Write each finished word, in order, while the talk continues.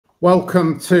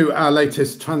Welcome to our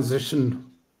latest transition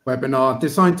webinar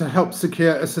designed to help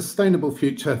secure a sustainable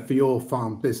future for your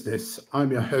farm business.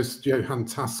 I'm your host, Johan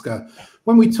Tasker.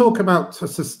 When we talk about a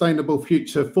sustainable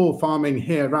future for farming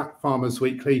here at Farmers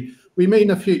Weekly, we mean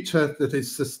a future that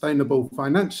is sustainable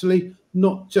financially,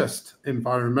 not just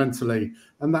environmentally,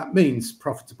 and that means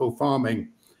profitable farming.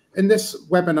 In this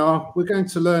webinar, we're going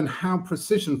to learn how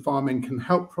precision farming can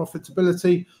help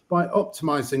profitability by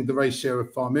optimizing the ratio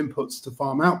of farm inputs to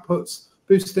farm outputs,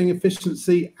 boosting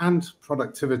efficiency and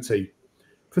productivity.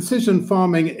 Precision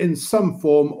farming in some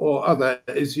form or other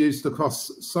is used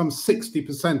across some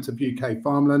 60% of UK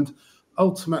farmland,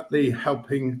 ultimately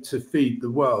helping to feed the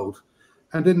world.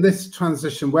 And in this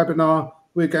transition webinar,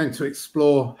 we're going to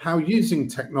explore how using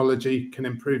technology can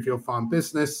improve your farm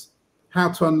business, how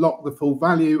to unlock the full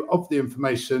value of the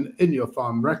information in your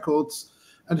farm records,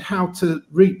 and how to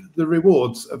reap the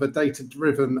rewards of a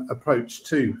data-driven approach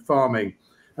to farming.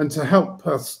 And to help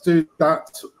us do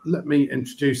that, let me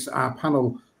introduce our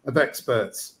panel of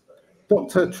experts.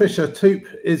 Dr. Tricia Toop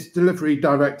is Delivery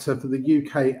Director for the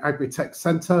UK Agritech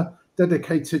Centre,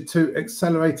 dedicated to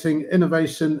accelerating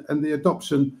innovation and the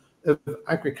adoption of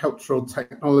agricultural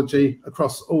technology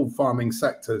across all farming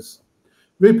sectors.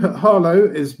 Rupert Harlow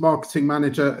is Marketing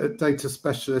Manager at data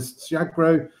specialists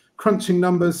Jagro, crunching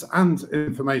numbers and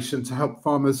information to help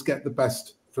farmers get the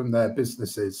best from their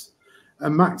businesses.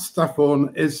 And Max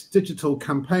Stafford is Digital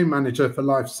Campaign Manager for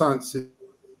life sciences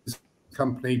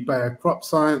company Bayer Crop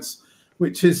Science,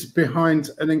 which is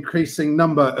behind an increasing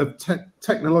number of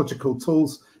technological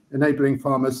tools enabling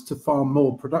farmers to farm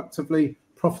more productively,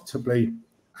 profitably,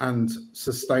 and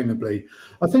sustainably.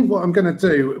 I think what I'm going to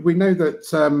do, we know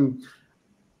that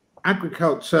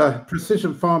agriculture,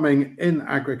 precision farming in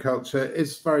agriculture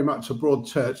is very much a broad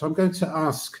church. I'm going to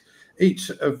ask each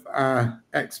of our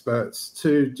experts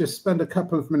to just spend a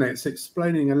couple of minutes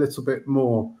explaining a little bit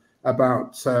more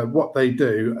about what they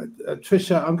do.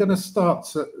 Tricia, I'm going to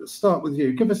start with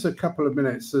you. Give us a couple of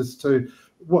minutes as to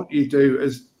what you do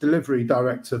as Delivery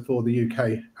Director for the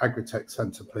UK Agritech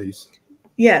Centre, please.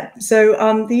 Yeah, so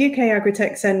the UK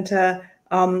Agritech Centre,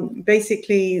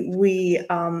 basically we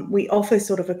offer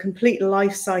sort of a complete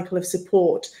life cycle of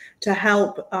support to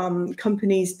help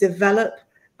companies develop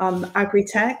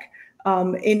agri-tech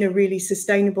in a really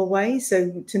sustainable way,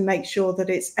 so to make sure that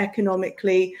it's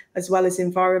economically as well as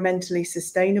environmentally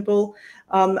sustainable,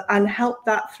 and help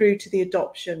that through to the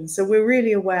adoption. So we're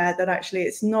really aware that actually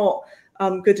it's not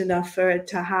good enough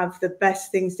to have the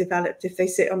best things developed if they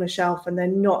sit on a shelf and they're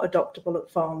not adoptable at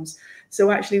farms. So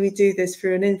actually we do this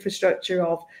through an infrastructure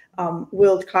of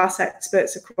world-class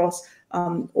experts across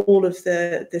all of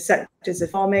the sectors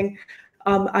of farming,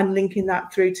 and linking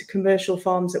that through to commercial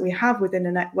farms that we have within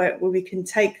a network where we can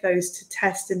take those to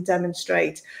test and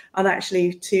demonstrate, and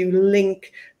actually to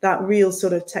link that real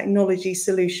sort of technology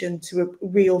solution to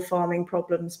real farming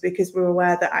problems, because we're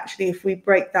aware that actually if we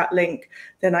break that link,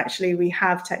 then actually we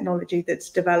have technology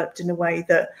that's developed in a way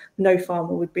that no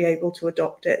farmer would be able to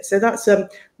adopt it. So that's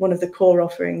one of the core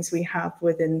offerings we have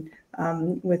within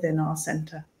our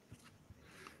centre.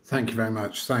 Thank you very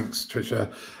much. Thanks,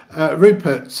 Tricia.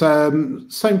 Rupert,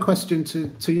 same question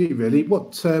to you, really.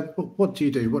 What do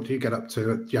you do? What do you get up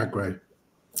to at Jagro?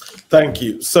 Thank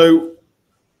you. So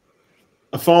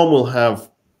a farm will have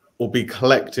or be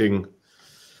collecting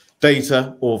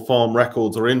data or farm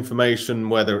records or information,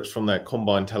 whether it's from their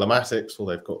combine telematics or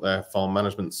they've got their farm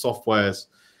management softwares,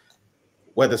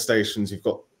 weather stations. You've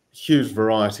got a huge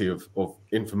variety of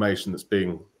information that's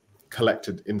being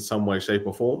collected in some way, shape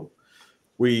or form.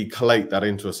 We collate that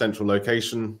into a central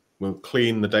location. We'll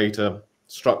clean the data,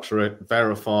 structure it,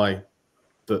 verify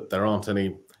that there aren't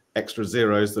any extra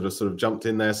zeros that have sort of jumped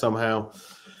in there somehow.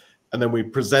 And then we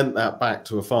present that back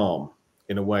to a farm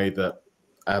in a way that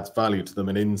adds value to them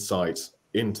and insight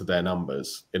into their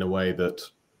numbers in a way that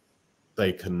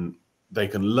they can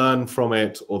learn from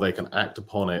it or they can act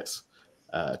upon it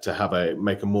to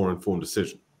make a more informed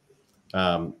decision,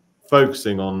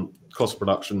 focusing on cost of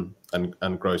production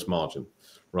and gross margin,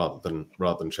 rather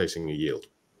than chasing a yield.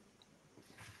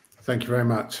 Thank you very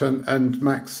much. And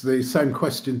Max, the same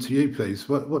question to you, please.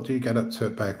 What do you get up to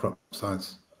at Bayer Crop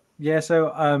Science? Yeah,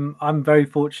 so I'm very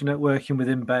fortunate working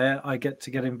within Bayer. I get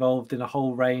involved in a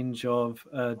whole range of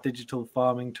digital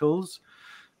farming tools.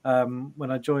 When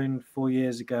I joined 4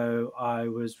 years ago, I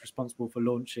was responsible for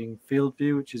launching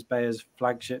FieldView, which is Bayer's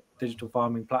flagship digital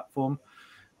farming platform,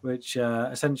 which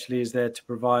essentially is there to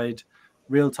provide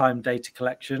real-time data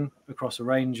collection across a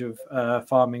range of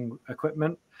farming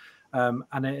equipment,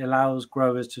 and it allows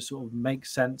growers to sort of make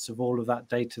sense of all of that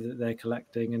data that they're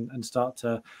collecting and start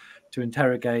to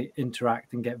interrogate,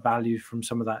 interact, and get value from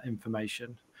some of that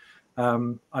information.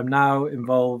 I'm now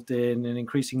involved in an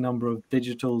increasing number of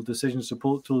digital decision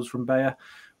support tools from Bayer,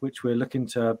 which we're looking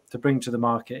to bring to the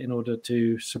market in order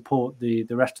to support the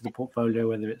rest of the portfolio,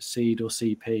 whether it's seed or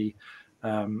CP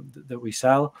that we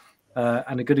sell.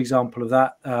 And a good example of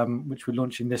that, which we're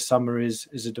launching this summer, is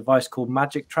a device called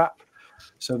Magic Trap.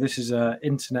 So this is an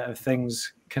Internet of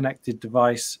Things connected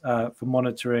device for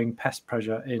monitoring pest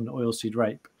pressure in oilseed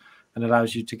rape, and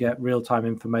allows you to get real-time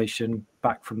information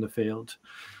back from the field.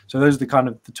 So those are the kind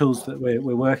of the tools that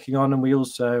we're working on, and we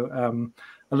also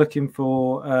are looking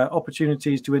for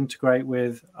opportunities to integrate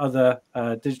with other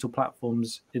digital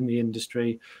platforms in the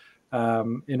industry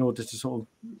in order to sort of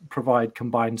provide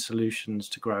combined solutions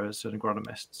to growers and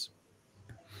agronomists.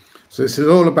 So this is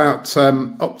all about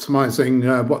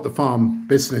optimizing what the farm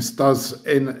business does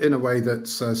in a way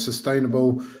that's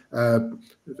sustainable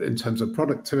in terms of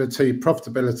productivity,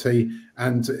 profitability,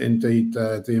 and indeed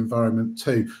the environment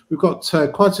too. We've got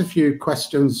quite a few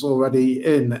questions already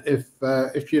in.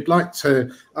 If you'd like to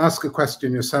ask a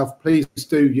question yourself, please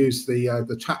do use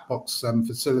the chat box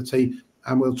facility,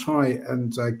 and we'll try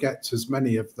and get as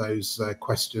many of those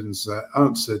questions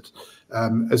answered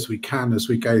as we can as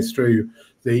we go through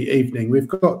the evening. We've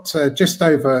got just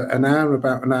over an hour,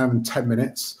 about an hour and 10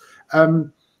 minutes.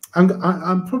 I'm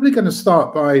probably going to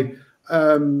start by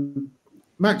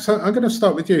Max. I'm going to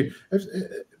start with you.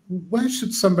 Where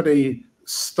should somebody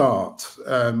start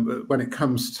when it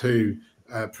comes to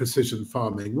precision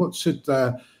farming? What should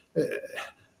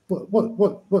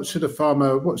what should a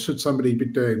farmer, what should somebody be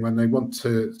doing when they want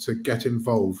to get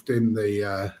involved in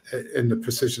the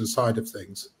precision side of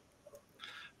things?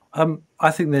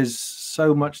 I think there's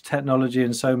so much technology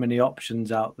and so many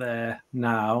options out there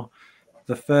now.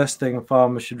 The first thing a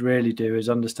farmer should really do is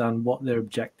understand what their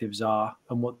objectives are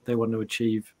and what they want to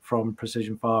achieve from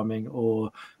precision farming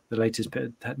or the latest bit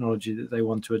of technology that they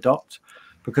want to adopt.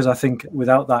 Because I think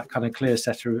without that kind of clear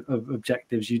set of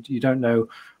objectives, you don't know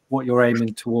what you're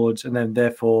aiming towards, and then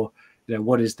therefore,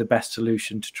 what is the best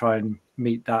solution to try and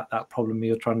meet that problem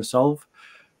you're trying to solve.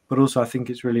 But also, I think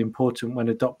it's really important when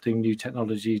adopting new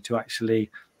technology to actually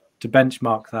to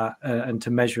benchmark that and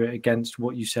to measure it against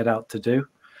what you set out to do.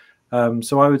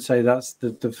 So I would say that's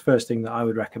the first thing that I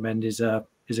would recommend is a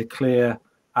clear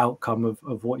outcome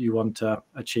of what you want to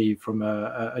achieve from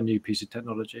a new piece of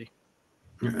technology.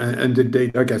 And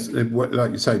indeed, I guess,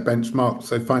 like you say, benchmark.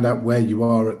 So find out where you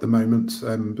are at the moment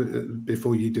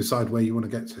before you decide where you want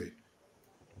to get to.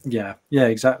 Yeah,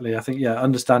 exactly. I think,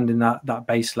 understanding that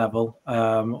base level,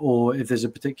 or if there's a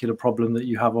particular problem that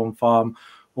you have on farm,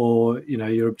 or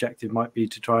your objective might be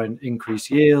to try and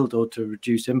increase yield or to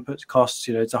reduce input costs.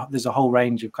 There's a whole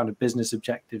range of kind of business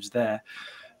objectives there,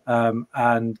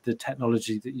 and the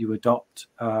technology that you adopt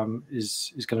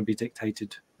is going to be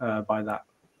dictated by that.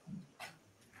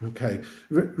 Okay,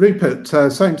 Rupert,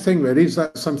 same thing really. Is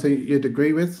that something you'd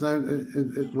agree with?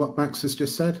 What Max has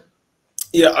just said?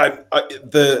 Yeah,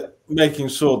 the making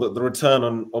sure that the return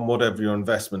on whatever your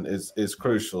investment is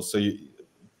crucial. So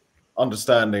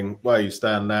understanding where you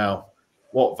stand now,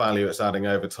 what value it's adding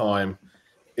over time.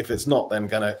 If it's not then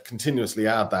going to continuously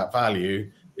add that value,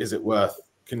 is it worth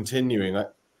continuing?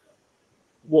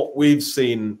 What we've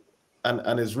seen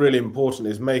and is really important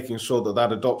is making sure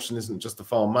that adoption isn't just the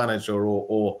farm manager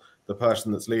or the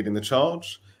person that's leading the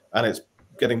charge, and it's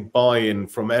getting buy-in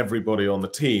from everybody on the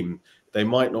team. They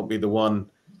might not be the one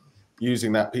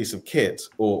using that piece of kit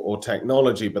or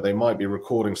technology, but they might be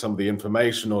recording some of the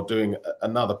information or doing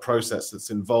another process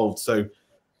that's involved. So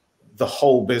the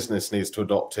whole business needs to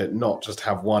adopt it, not just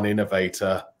have one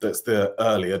innovator that's the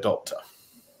early adopter.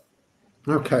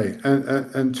 Okay,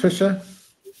 and Trisha?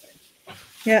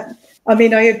 Yeah, I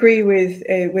mean, I agree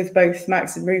with both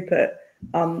Max and Rupert.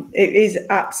 It is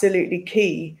absolutely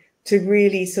key to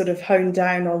really sort of hone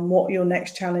down on what your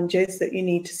next challenge is that you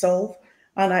need to solve,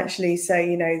 and actually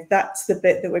say, that's the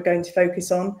bit that we're going to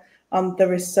focus on.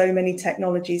 There are so many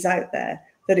technologies out there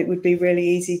that it would be really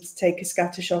easy to take a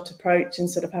scattershot approach and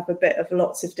sort of have a bit of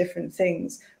lots of different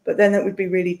things. But then it would be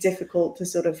really difficult to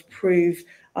sort of prove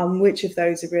which of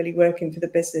those are really working for the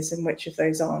business and which of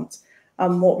those aren't.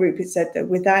 What Rupert said, that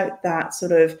without that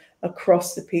sort of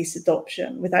across the piece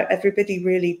adoption, without everybody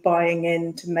really buying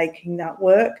into making that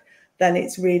work, then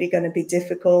it's really going to be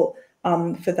difficult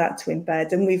for that to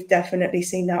embed. And we've definitely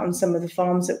seen that on some of the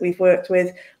farms that we've worked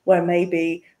with, where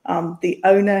maybe the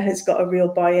owner has got a real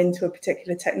buy-in to a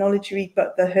particular technology,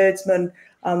 but the herdsman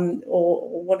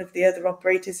or one of the other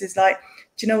operators is like,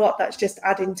 do you know what, that's just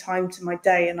adding time to my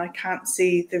day and I can't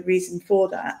see the reason for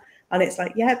that. And it's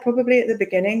like, yeah, probably at the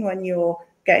beginning when you're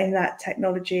getting that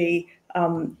technology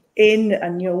in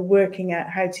and you're working out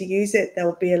how to use it,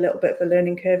 there'll be a little bit of a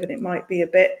learning curve and it might be a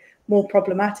bit more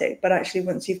problematic. But actually,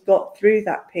 once you've got through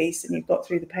that piece and you've got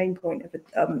through the pain point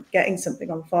of getting something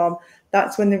on farm,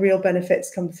 that's when the real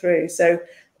benefits come through. So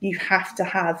you have to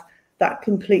have that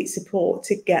complete support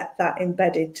to get that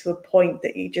embedded to a point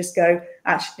that you just go,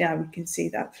 actually, now we can see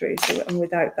that through. So, and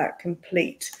without that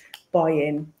complete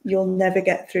buy-in, you'll never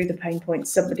get through the pain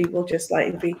points. Somebody will just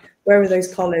like be, where are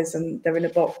those collars? And they're in a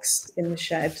box in the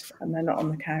shed and they're not on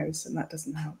the cows, and that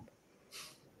doesn't help.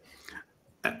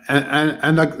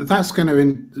 And that's going to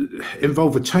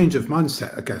involve a change of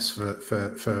mindset, I guess,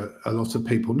 for a lot of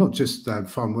people, not just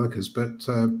farm workers, but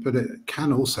it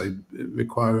can also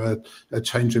require a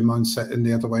change in mindset in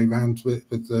the other way around with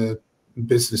the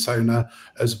business owner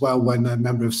as well, when a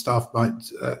member of staff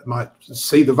might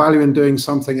see the value in doing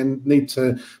something and need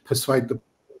to persuade the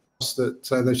boss that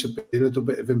there should be a little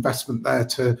bit of investment there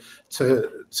to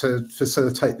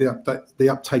facilitate the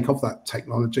uptake of that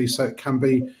technology, so it can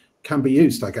be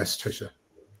used, I guess, Tricia.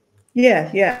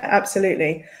 Yeah,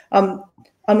 absolutely. And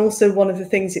also one of the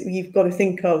things that you've got to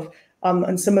think of,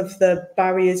 and some of the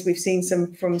barriers we've seen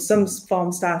from some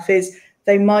farm staff is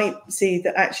they might see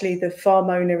that actually the farm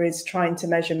owner is trying to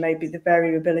measure maybe the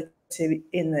variability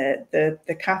in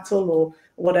the cattle or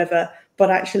whatever,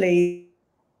 but actually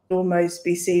almost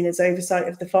be seen as oversight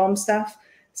of the farm staff.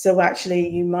 So actually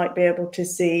you might be able to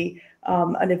see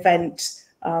an event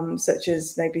such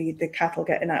as maybe the cattle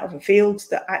getting out of a field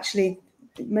that actually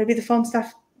maybe the farm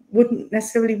staff wouldn't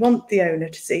necessarily want the owner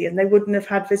to see, and they wouldn't have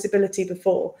had visibility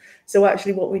before. So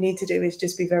actually what we need to do is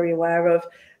just be very aware of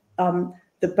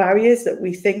the barriers that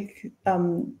we think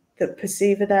that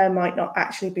perceive are there might not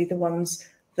actually be the ones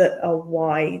that are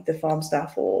why the farm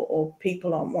staff or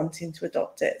people aren't wanting to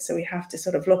adopt it. So we have to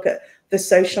sort of look at the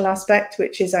social aspect,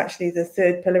 which is actually the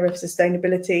third pillar of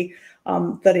sustainability,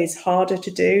 that is harder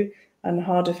to do and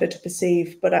harder to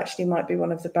perceive, but actually might be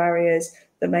one of the barriers,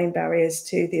 the main barriers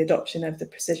to the adoption of the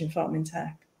precision farming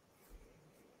tech.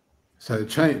 So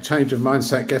change of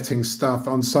mindset, getting staff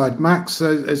on side. Max,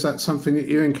 is that something that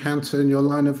you encounter in your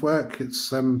line of work?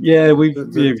 It's yeah, we've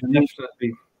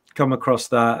definitely come across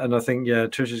that, and I think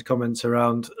Tricia's comments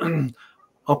around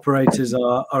operators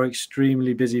are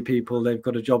extremely busy people. They've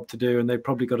got a job to do, and they've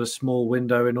probably got a small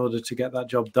window in order to get that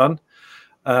job done.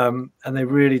 And they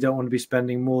really don't want to be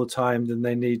spending more time than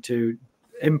they need to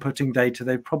inputting data.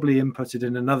 They've probably inputted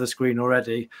in another screen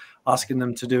already, asking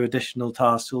them to do additional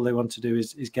tasks. All they want to do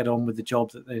is get on with the job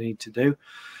that they need to do.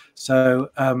 So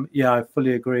I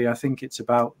fully agree. I think it's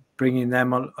about bringing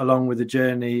them along with the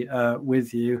journey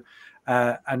with you,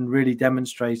 and really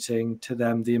demonstrating to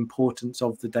them the importance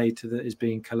of the data that is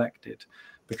being collected.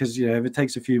 Because if it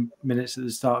takes a few minutes at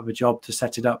the start of a job to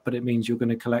set it up, but it means you're going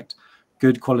to collect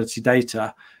good quality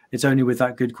data, it's only with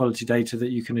that good quality data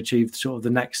that you can achieve sort of the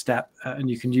next step, and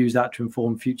you can use that to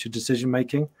inform future decision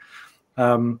making.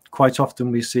 Quite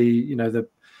often we see, the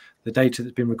data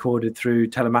that's been recorded through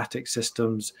telematics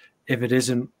systems, if it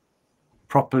isn't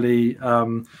properly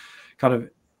kind of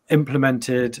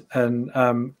implemented and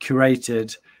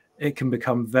curated, it can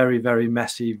become very, very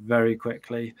messy very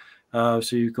quickly.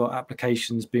 So you've got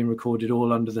applications being recorded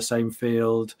all under the same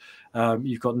field.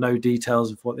 You've got no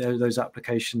details of what those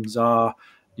applications are.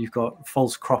 You've got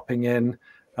false cropping in.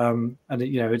 And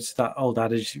it's that old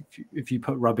adage, if you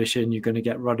put rubbish in, you're going to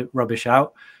get rubbish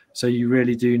out. So you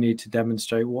really do need to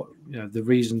demonstrate what, the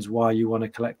reasons why you want to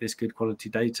collect this good quality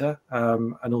data.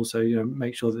 And also,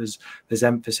 make sure that there's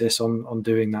emphasis on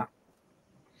doing that.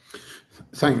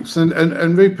 Thanks.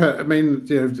 And Rupert, I mean,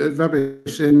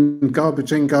 rubbish in,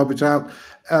 garbage out,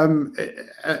 and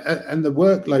the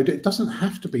workload, it doesn't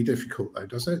have to be difficult though,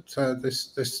 does it?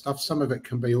 This stuff, some of it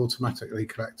can be automatically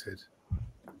collected.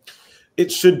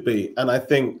 It should be. And I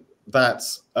think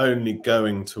that's only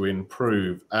going to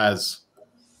improve as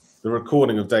the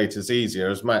recording of data is easier.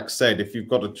 As Max said, if you've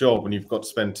got a job and you've got to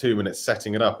spend 2 minutes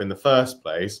setting it up in the first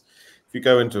place, if you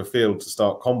go into a field to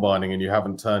start combining and you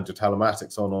haven't turned your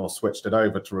telematics on or switched it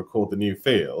over to record the new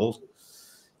field,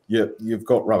 you've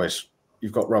got rubbish.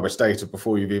 You've got rubbish data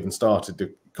before you've even started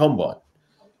to combine.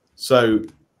 So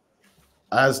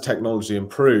as technology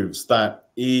improves, that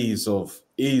ease of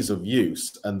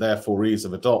use and therefore ease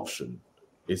of adoption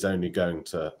is only going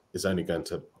to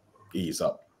ease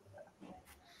up.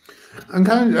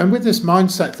 And with this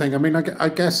mindset thing, I mean, I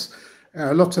guess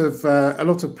a lot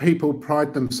of people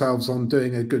pride themselves on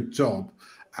doing a good job,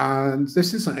 and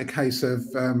this isn't a case of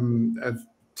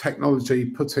technology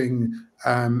putting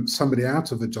somebody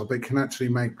out of a job. It can actually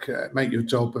make your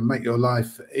job and make your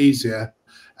life easier.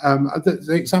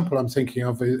 The example I'm thinking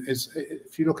of is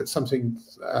if you look at something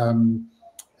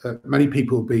many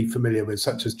people will be familiar with,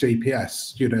 such as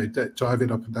GPS, you know,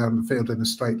 driving up and down the field in a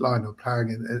straight line or ploughing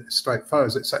in straight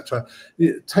furrows, etc.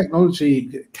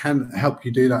 Technology can help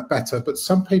you do that better, but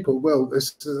some people will,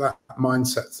 this is that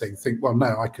mindset thing, think, well,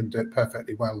 no, I can do it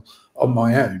perfectly well on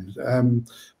my own.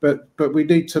 But we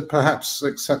need to perhaps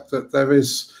accept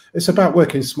that it's about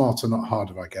working smarter, not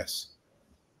harder, I guess.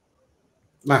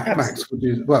 Max, would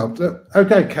you? Well,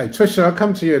 okay, Tricia, I'll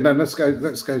come to you, and then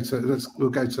we'll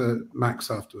go to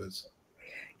Max afterwards.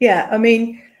 Yeah, I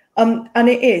mean, and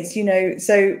it is, you know,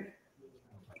 so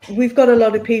we've got a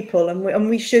lot of people, and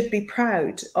we should be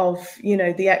proud of, you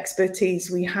know, the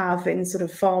expertise we have in sort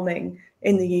of farming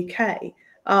in the UK.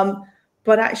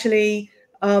 But actually,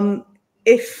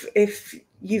 if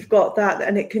you've got that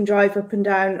and it can drive up and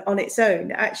down on its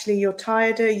own, actually you're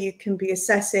tireder, you can be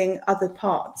assessing other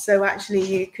parts. So actually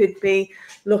you could be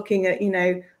looking at, you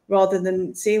know, rather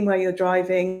than seeing where you're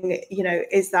driving, you know,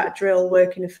 is that drill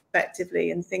working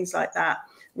effectively and things like that.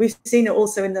 We've seen it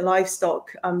also in the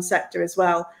livestock sector as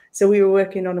well. So we were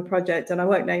working on a project, and I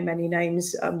won't name any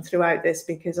names throughout this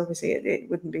because obviously it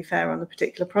wouldn't be fair on the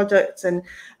particular project. And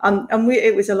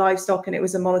it was a livestock, and it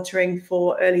was a monitoring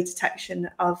for early detection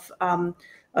of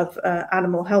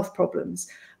animal health problems.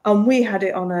 We had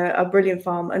it on a brilliant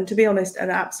farm, and to be honest, an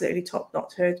absolutely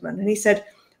top-notch herdsman. And he said,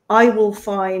 I will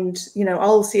find, you know,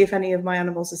 I'll see if any of my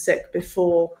animals are sick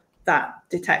before that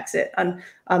detects it. And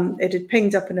it had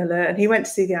pinged up an alert, and he went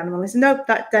to see the animal. He said, nope,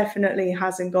 that definitely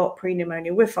hasn't got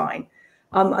pre-pneumonia, we're fine.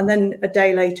 And then a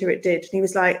day later it did. And he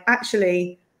was like,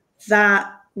 actually,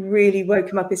 that really woke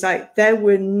him up. It's like there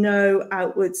were no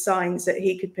outward signs that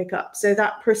he could pick up. So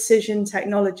that precision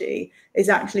technology is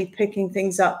actually picking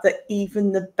things up that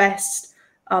even the best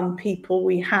people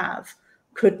we have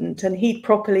couldn't. And he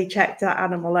properly checked that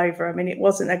animal over. I mean, it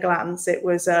wasn't a glance, it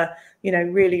was you know,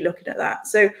 really looking at that.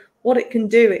 So what it can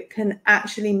do, it can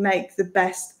actually make the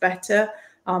best better.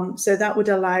 So that would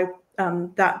allow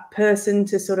that person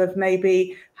to sort of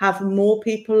maybe have more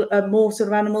people, more sort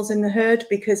of animals in the herd,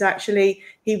 because actually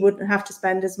he wouldn't have to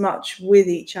spend as much with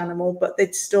each animal, but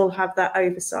they'd still have that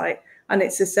oversight. And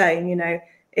it's the same, you know,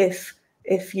 if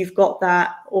you've got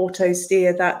that auto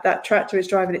steer, that tractor is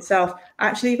driving itself,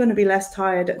 actually you're going to be less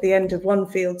tired at the end of one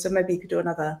field, so maybe you could do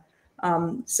another.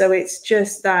 So it's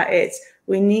just that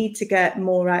we need to get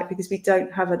more out because we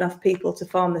don't have enough people to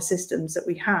farm the systems that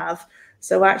we have.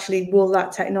 So actually,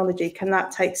 can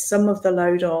that take some of the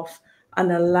load off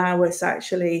and allow us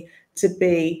actually to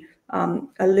be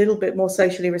a little bit more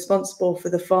socially responsible for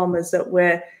the farmers that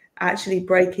we're actually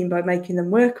breaking by making them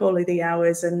work all of the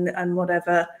hours and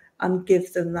whatever, and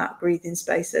give them that breathing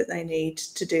space that they need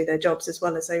to do their jobs as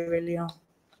well as they really are.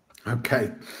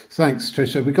 Okay, thanks,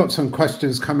 Tricia. We've got some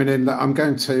questions coming in that I'm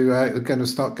going to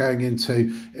start going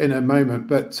into in a moment.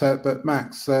 But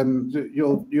Max,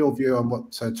 your view on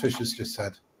what Tricia's just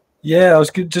said. Yeah, I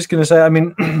was just going to say, I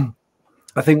mean,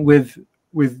 I think with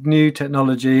new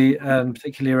technology and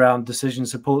particularly around decision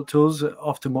support tools,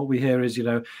 often what we hear is, you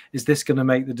know, is this going to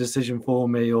make the decision for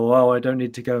me, or oh, I don't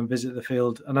need to go and visit the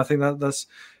field. And I think that's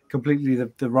completely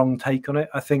the wrong take on it.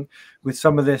 I think with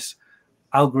some of this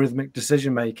algorithmic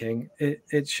decision making,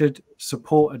 it should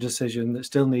support a decision that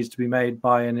still needs to be made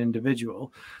by an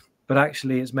individual, but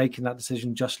actually it's making that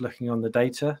decision just looking on the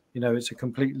data. You know, it's a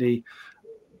completely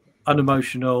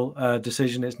unemotional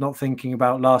decision. It's not thinking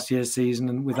about last year's season,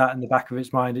 and with that in the back of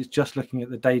its mind, it's just looking at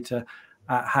the data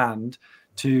at hand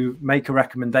to make a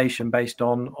recommendation based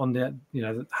on the, you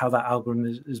know, how that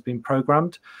algorithm has been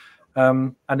programmed.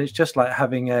 And it's just like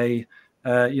having a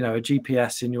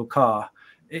GPS in your car.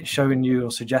 It's showing you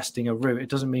or suggesting a route. It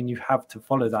doesn't mean you have to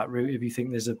follow that route if you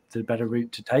think there's a better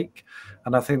route to take.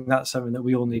 And I think that's something that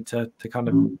we all need to kind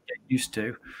of get used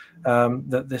to,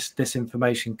 that this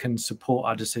information can support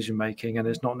our decision making, and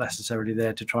it's not necessarily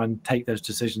there to try and take those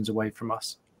decisions away from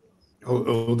us.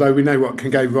 Although we know what can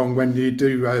go wrong when you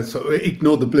do sort of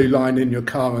ignore the blue line in your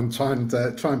car and try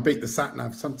and beat the sat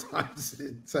nav. Sometimes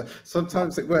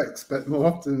it works, but more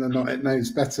often than not, it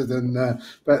knows better than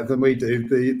we do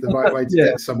the right way to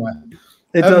get somewhere.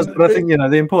 It does, but I think, you know,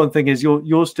 the important thing is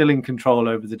you're still in control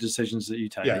over the decisions that you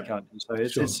take. Aren't you? So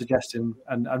it's suggesting,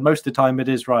 and most of the time it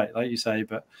is right, like you say,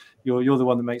 but you're the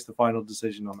one that makes the final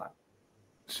decision on that.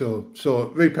 Sure.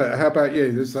 Rupert, how about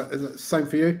you? Is that the same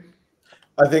for you?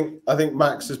 I think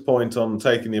Max's point on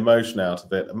taking the emotion out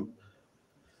of it.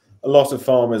 A lot of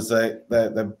farmers, they're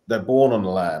born on the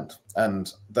land,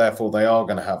 and therefore they are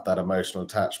going to have that emotional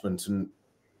attachment. And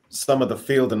some of the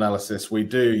field analysis we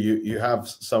do, you have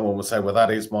someone will say, well, that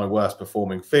is my worst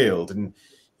performing field, and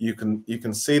you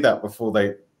can see that before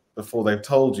they've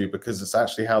told you, because it's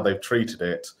actually how they've treated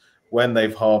it when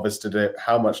they've harvested it,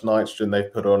 how much nitrogen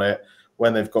they've put on it,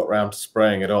 when they've got round to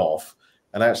spraying it off.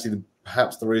 And actually,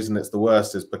 perhaps the reason it's the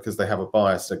worst is because they have a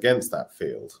bias against that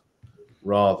field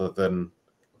rather than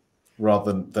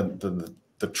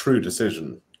the true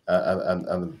decision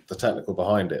and the technical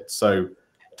behind it. So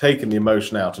taking the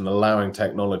emotion out and allowing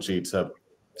technology to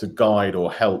guide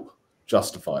or help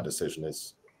justify a decision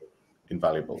is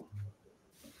invaluable.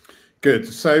 Good.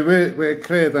 So we're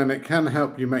clear then, it can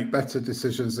help you make better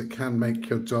decisions. It can make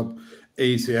your job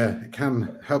easier. It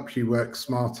can help you work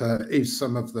smarter, ease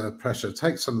some of the pressure,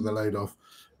 take some of the load off,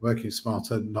 working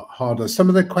smarter, not harder. Some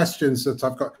of the questions that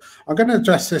I've got, I'm going to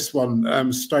address this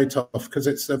one straight off because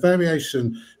it's a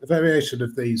variation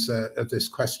of these of this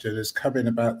question is coming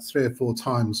about 3 or 4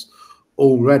 times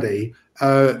already.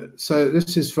 So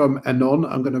this is from Anon.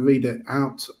 I'm going to read it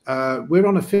out. We're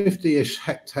on a 50-ish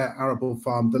hectare arable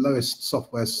farm. The lowest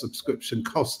software subscription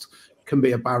cost can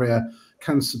be a barrier.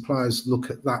 Can suppliers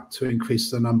look at that to increase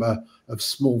the number of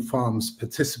small farms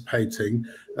participating?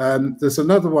 There's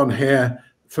another one here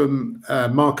from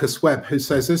Marcus Webb, who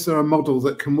says, is there a model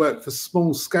that can work for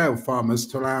small-scale farmers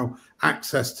to allow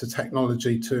access to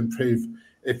technology to improve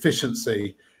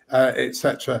efficiency,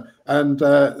 etc.? And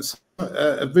Ruth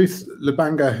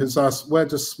Lubanga has asked, where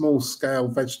does small-scale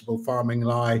vegetable farming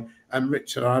lie? And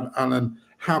Richard Allen,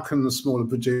 how can the smaller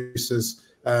producers,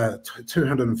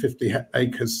 250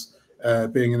 acres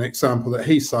being an example that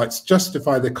he cites,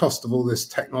 justify the cost of all this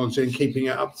technology and keeping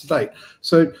it up to date?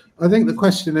 So I think the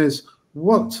question is,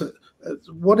 what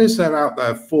is there out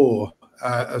there for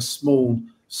a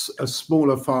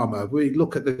smaller farmer? We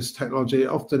look at this technology,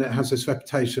 often it has this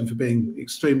reputation for being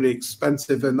extremely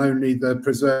expensive and only the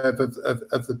preserve of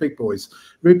the big boys.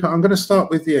 Rupert, I'm going to start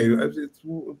with you.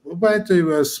 Where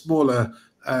do smaller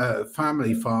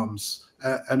family farms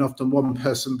and often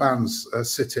one-person bands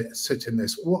sit in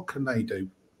this? What can they do?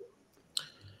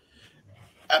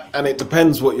 And it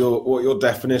depends what your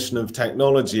definition of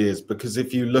technology is, because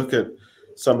if you look at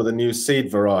some of the new seed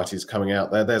varieties coming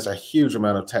out there, there's a huge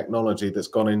amount of technology that's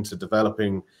gone into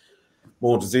developing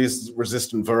more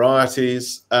disease-resistant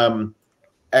varieties.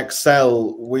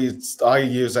 Excel, I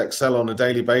use Excel on a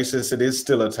daily basis. It is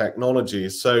still a technology.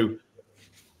 So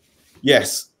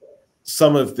yes,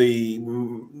 some of the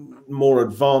more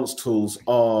advanced tools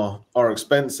are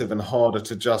expensive and harder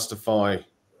to justify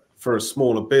for a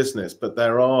smaller business, but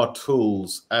there are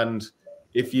tools, and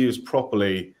if used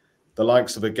properly, the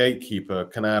likes of a Gatekeeper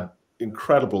can add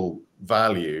incredible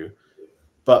value,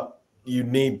 but you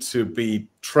need to be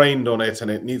trained on it and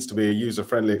it needs to be a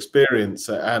user-friendly experience.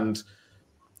 And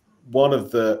one of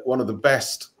the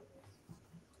best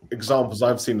examples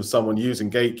I've seen of someone using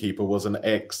Gatekeeper was an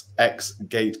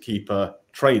ex-Gatekeeper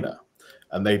trainer,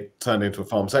 and they turned into a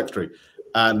farm secretary.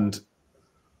 And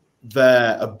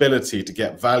their ability to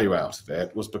get value out of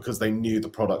it was because they knew the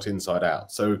product inside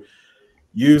out. So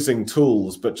using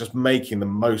tools, but just making the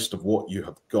most of what you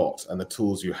have got and the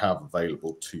tools you have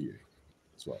available to you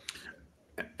as well.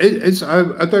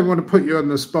 I don't want to put you on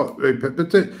the spot, Rupert,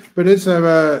 but is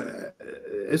there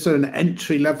an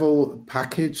entry level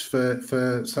package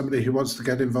for somebody who wants to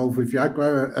get involved with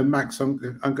Yagro? And Max, I'm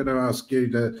going to ask you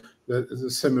the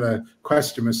similar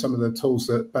question with some of the tools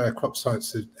that Bayer Crop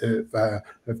Science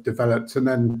have developed, and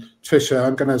then Tricia,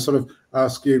 I'm going to sort of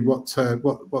ask you what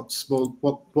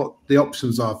the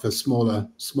options are for smaller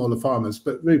farmers.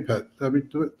 But Rupert, I mean,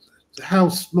 how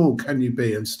small can you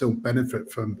be and still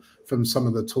benefit from some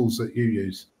of the tools that you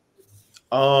use?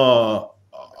 Our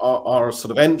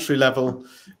sort of entry level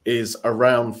is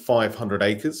around 500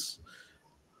 acres.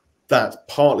 That's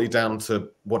partly down to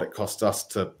what it costs us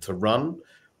to run,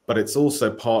 but it's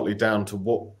also partly down to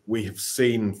what we have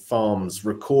seen farms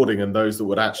recording and those that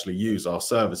would actually use our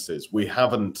services. We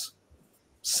haven't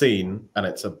seen, and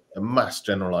it's a mass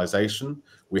generalization,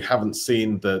 we haven't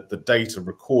seen the data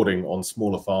recording on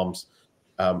smaller farms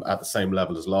at the same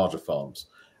level as larger farms.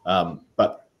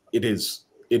 But it is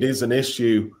an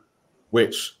issue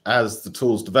which, as the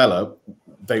tools develop,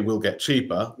 they will get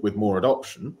cheaper with more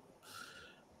adoption.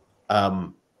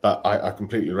 But I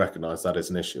completely recognise that is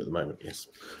an issue at the moment. Yes,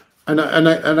 and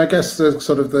I guess the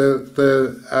sort of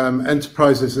the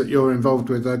enterprises that you're involved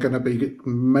with are going to be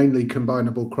mainly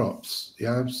combinable crops.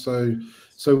 Yeah, so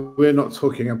we're not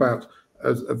talking about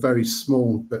a very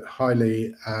small but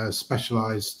highly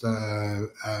specialised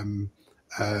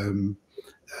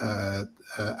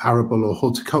arable or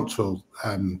horticultural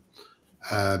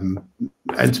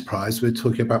enterprise. We're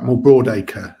talking about more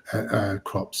broadacre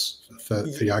crops for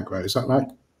Yagro. Is that right?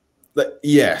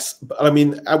 Yes, but I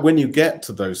mean, when you get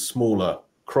to those smaller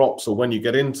crops, or when you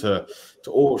get into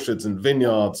orchards and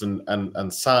vineyards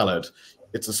and salad,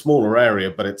 it's a smaller area,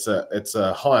 but it's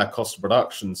a higher cost of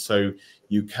production. So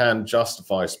you can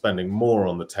justify spending more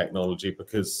on the technology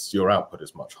because your output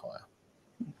is much higher.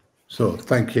 Sure,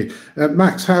 thank you.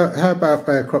 Max, how about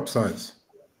Bayer Crop Science?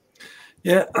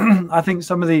 Yeah, I think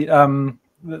some of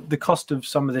the cost of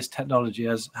some of this technology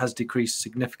has decreased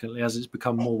significantly as it's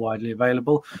become more widely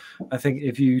available. I think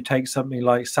if you take something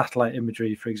like satellite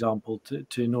imagery, for example,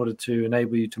 in order to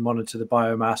enable you to monitor the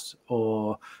biomass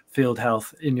or field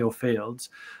health in your fields,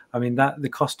 I mean that the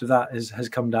cost of that has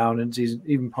come down, and it's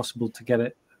even possible to get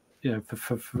it,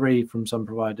 for free from some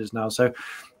providers now. So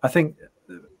I think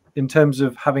in terms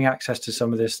of having access to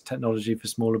some of this technology for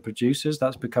smaller producers,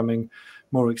 that's becoming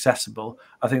more accessible.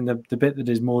 I think the bit that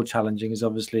is more challenging is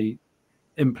obviously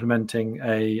implementing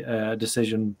a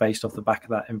decision based off the back of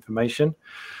that information.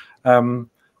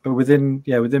 But within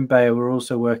Bayer, we're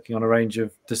also working on a range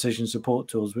of decision support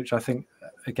tools, which I think,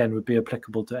 again, would be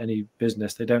applicable to any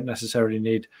business. They don't necessarily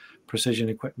need precision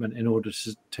equipment in order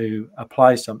to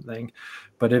apply something.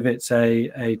 But if it's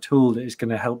a tool that is going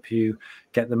to help you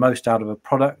get the most out of a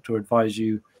product or advise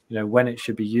you, when it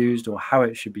should be used or how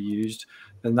it should be used,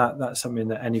 then that's something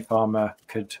that any farmer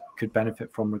could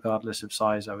benefit from, regardless of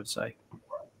size, I would say.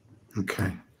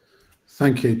 Okay,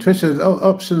 thank you. Tricia,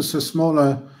 options for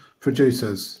smaller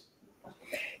producers?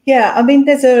 Yeah, I mean,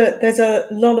 there's a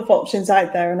lot of options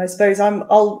out there, and I suppose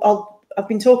I've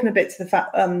been talking a bit to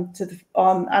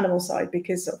the animal side,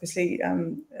 because obviously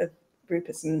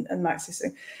Rupert and Max is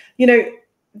saying,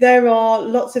 there are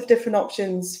lots of different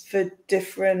options for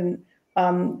different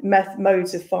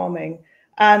modes of farming,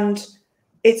 and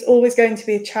it's always going to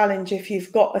be a challenge if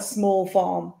you've got a small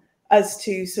farm as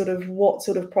to sort of what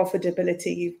sort of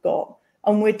profitability you've got.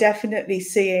 And we're definitely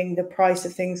seeing the price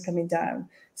of things coming down.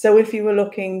 So if you were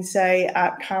looking, say,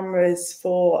 at cameras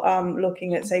for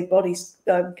looking at, say, body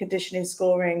conditioning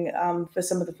scoring for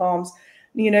some of the farms,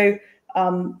 10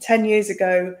 years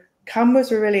ago, cameras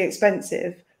were really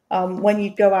expensive. When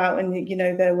you go out and,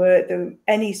 there were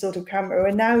any sort of camera.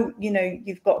 And now,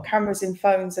 you've got cameras in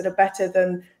phones that are better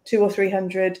than £200 or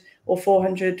 £300 or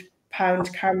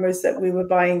 £400 cameras that we were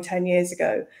buying 10 years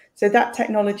ago. So that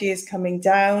technology is coming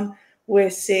down.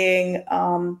 We're seeing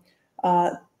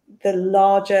the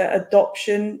larger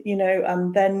adoption,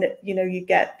 and then, you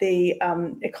get the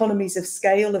economies of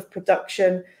scale of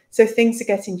production. So things are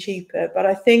getting cheaper. But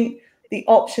I think the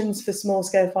options for small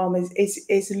scale farmers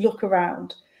is look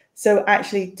around. So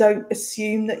actually don't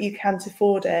assume that you can't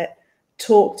afford it.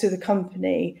 Talk to the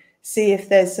company, see if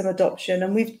there's some adoption.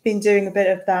 And we've been doing a bit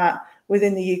of that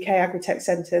within the UK Agritech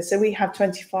Centre. So we have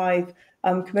 25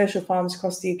 commercial farms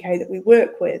across the UK that we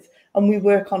work with, and we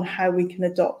work on how we can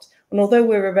adopt. And although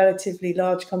we're a relatively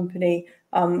large company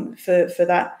for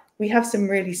that, we have some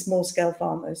really small scale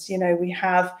farmers. We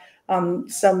have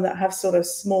some that have sort of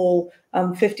small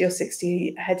 50 or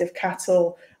 60 head of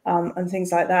cattle and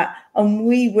things like that. And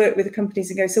we work with the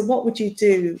companies and go, so what would you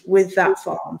do with that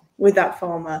farm, with that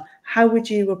farmer? How would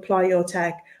you apply your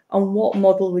tech? And what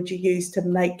model would you use to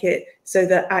make it so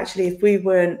that actually if we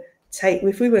weren't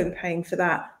paying for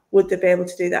that, would they be able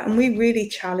to do that? And we really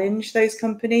challenge those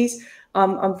companies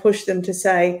and push them to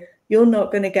say, you're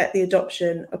not going to get the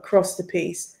adoption across the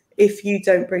piece if you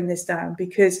don't bring this down,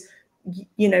 because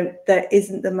there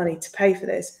isn't the money to pay for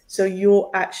this. So you're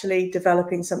actually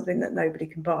developing something that nobody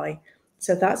can buy.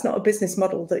 So that's not a business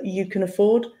model that you can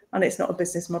afford, and it's not a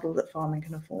business model that farming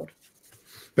can afford.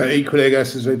 But equally, I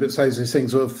guess, as Rupert says, these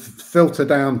things will filter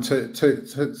down to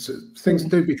things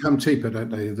do become cheaper, don't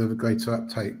they? The greater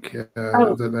uptake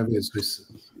that there is.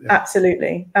 Yeah.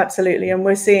 Absolutely. And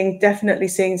we're definitely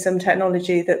seeing some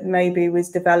technology that maybe was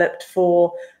developed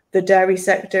for the dairy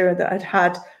sector that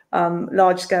had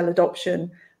large scale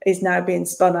adoption is now being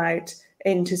spun out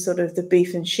into sort of the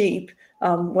beef and sheep,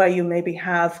 where you maybe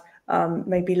have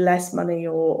maybe less money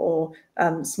or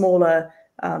smaller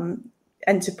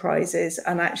enterprises,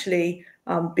 and actually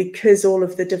because all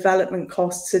of the development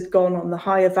costs had gone on the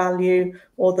higher value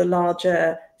or the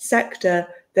larger sector,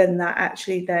 then that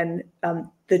actually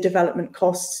the development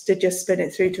costs to just spin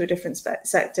it through to a different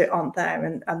sector aren't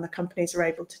there, and the companies are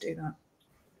able to do that.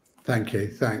 Thank you.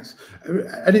 Thanks.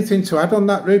 Anything to add on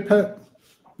that, Rupert?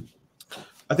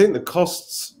 I think the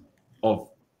costs of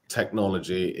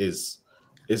technology is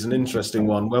an interesting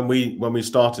one. When we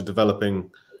started developing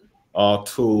our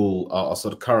tool, our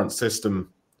sort of current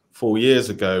system 4 years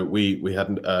ago, we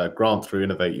had a grant through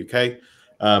Innovate UK.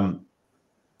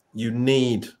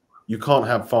 You can't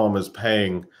have farmers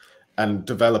paying and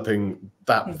developing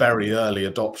that very early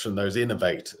adoption, those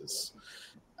innovators,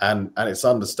 and it's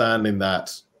understanding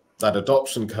that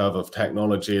adoption curve of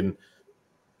technology. And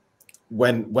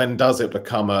when does it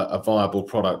become a viable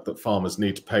product that farmers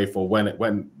need to pay for?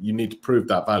 When you need to prove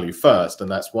that value first, and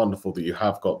that's wonderful that you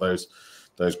have got those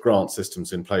grant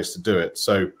systems in place to do it.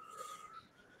 So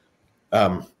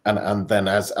and then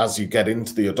as you get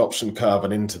into the adoption curve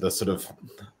and into the sort of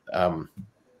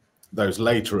those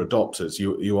later adopters,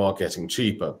 you are getting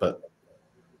cheaper, but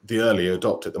the earlier you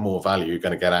adopt it, the more value you're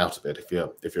going to get out of it if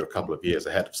you're a couple of years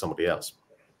ahead of somebody else.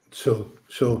 Sure.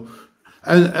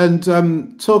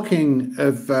 And talking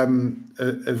of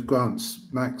grants,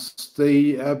 Max,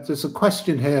 there's a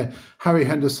question here. Harry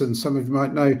Henderson, some of you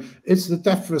might know, is the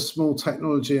DEFRA Small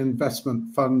Technology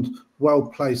Investment Fund well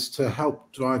placed to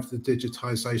help drive the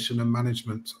digitisation and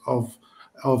management of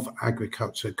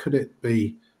agriculture? Could it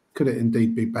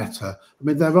indeed be better? I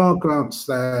mean, there are grants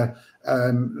there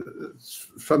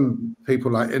from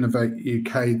people like Innovate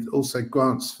UK, also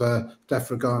grants for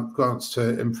DEFRA grants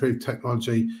to improve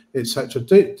technology, etc.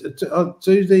 Are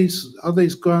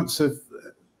these grants of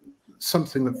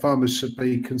something that farmers should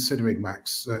be considering,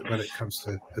 Max, when it comes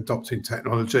to adopting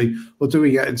technology, or do we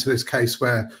get into this case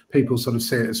where people sort of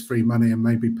see it as free money and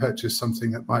maybe purchase something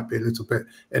that might be a little bit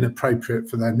inappropriate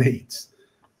for their needs?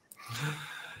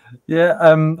 Yeah,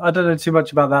 I don't know too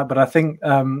much about that, but I think,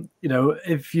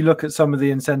 if you look at some of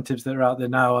the incentives that are out there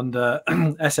now under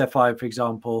SFI, for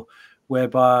example,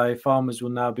 whereby farmers will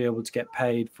now be able to get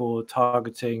paid for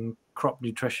targeting crop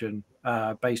nutrition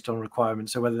based on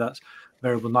requirements. So whether that's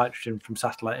variable nitrogen from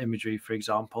satellite imagery, for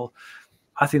example,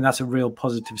 I think that's a real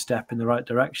positive step in the right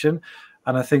direction.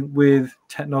 And I think with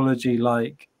technology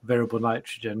like variable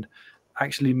nitrogen,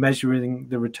 actually measuring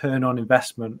the return on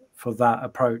investment for that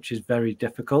approach is very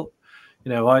difficult.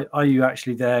 Are you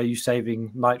actually there? Are you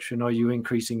saving nitrogen? Are you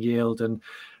increasing yield? And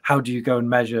how do you go and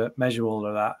measure all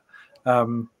of that?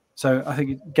 So I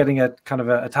think getting a kind of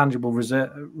a tangible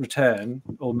return,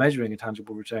 or measuring a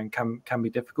tangible return can be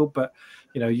difficult. But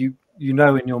in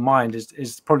your mind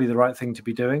is probably the right thing to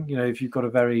be doing. If you've got a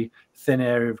very thin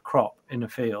area of crop in a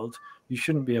field, you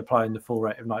shouldn't be applying the full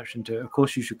rate of nitrogen to it. Of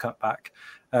course, you should cut back.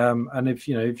 And if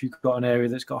you've got an area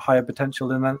that's got higher potential,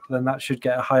 then that should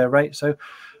get a higher rate. So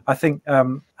I think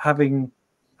having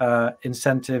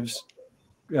incentives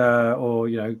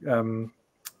or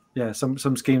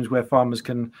some schemes where farmers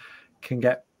can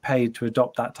get paid to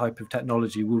adopt that type of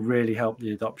technology will really help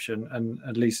the adoption, and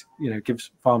at least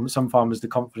gives some farmers the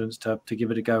confidence to give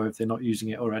it a go if they're not using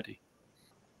it already.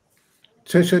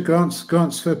 Tisha,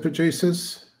 grants for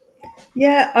producers?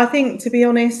 Yeah, I think, to be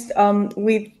honest,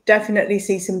 we definitely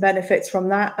see some benefits from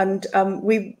that, and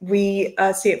we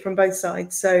see it from both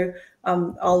sides. So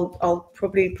I'll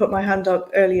probably put my hand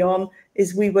up early on.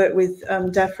 Is we work with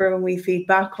DEFRA and we feed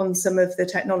back on some of the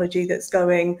technology that's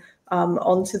going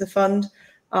onto the fund,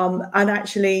 and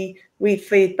actually we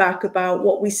feed back about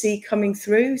what we see coming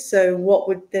through. So what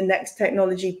would the next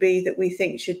technology be that we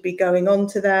think should be going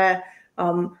onto there?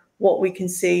 What we can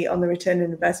see on the return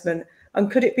on investment. And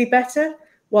could it be better?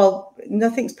 Well,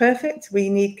 nothing's perfect. We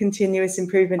need continuous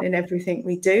improvement in everything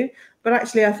we do. But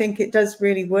actually, I think it does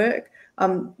really work. I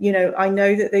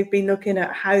know that they've been looking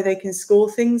at how they can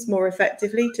score things more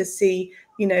effectively to see,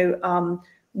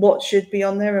 what should be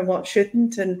on there and what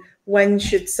shouldn't, and when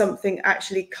should something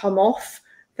actually come off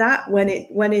that, when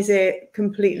is it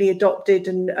completely adopted,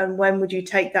 and when would you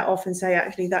take that off and say,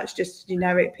 actually, that's just a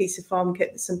generic piece of farm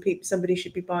kit that somebody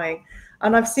should be buying.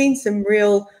 And I've seen some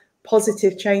real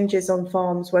positive changes on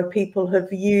farms where people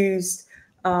have used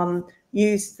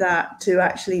that to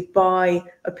actually buy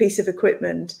a piece of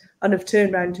equipment and have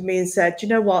turned around to me and said, you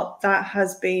know what, that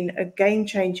has been a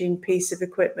game-changing piece of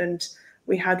equipment.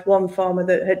 We had one farmer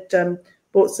that had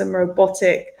bought some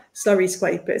robotic slurry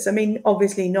scrapers. I mean,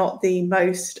 obviously not the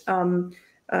most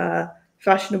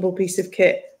fashionable piece of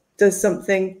kit, does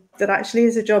something that actually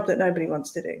is a job that nobody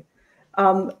wants to do.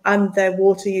 And their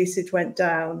water usage went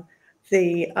down.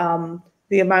 The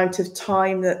amount of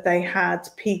time that they had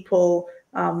people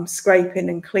scraping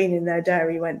and cleaning their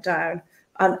dairy went down,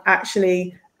 and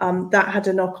actually that had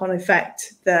a knock-on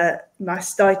effect. The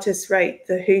mastitis rate,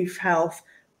 the hoof health,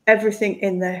 everything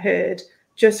in their herd,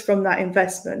 just from that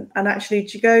investment. And actually,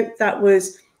 that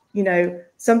was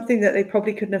something that they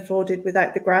probably couldn't have afforded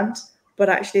without the grant, but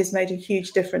actually has made a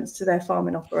huge difference to their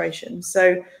farming operations.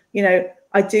 So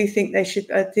I do think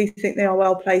they are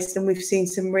well placed, and we've seen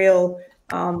some real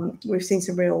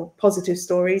positive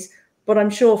stories. But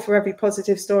I'm sure for every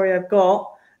positive story I've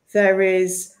got, there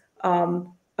is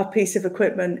a piece of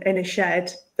equipment in a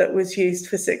shed that was used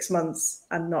for 6 months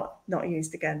and not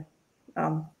used again.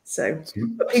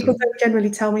 But people don't generally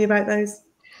tell me about those.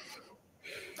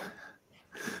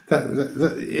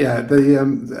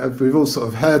 We've all sort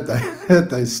of heard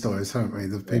those stories, haven't we?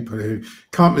 The people who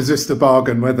can't resist a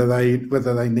bargain, whether they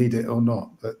need it or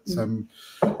not. But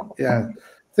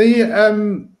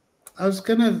I was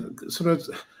going to sort of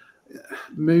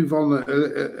move on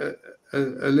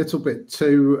a little bit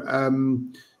to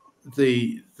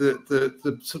the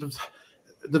sort of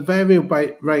the variable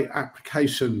rate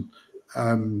application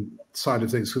side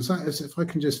of things, because that is, if I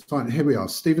can just find, here we are,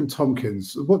 Stephen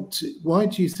Tompkins. Why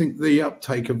do you think the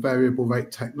uptake of variable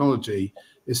rate technology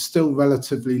is still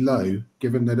relatively low,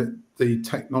 given that the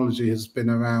technology has been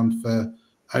around for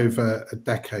over a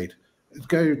decade?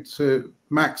 Go to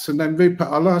Max, and then Rupert,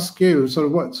 I'll ask you sort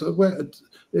of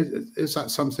is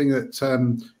that something that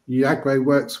Yagro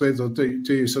works with, or do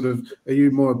you sort of, are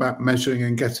you more about measuring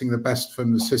and getting the best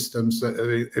from the systems that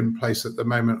are in place at the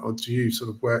moment, or do you sort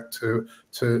of work to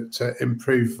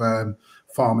improve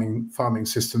farming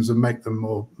systems and make them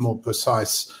more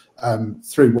precise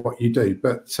through what you do?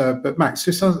 But Max,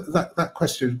 just that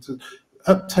question,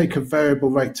 uptake of variable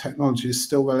rate technology is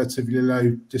still relatively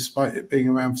low despite it being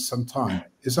around for some time.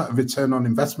 Is that a return on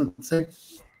investment thing?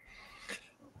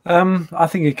 I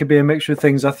think it could be a mixture of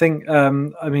things. I think, I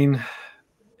mean,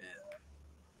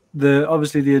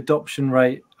 obviously the adoption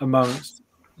rate amongst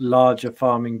larger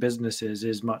farming businesses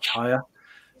is much higher.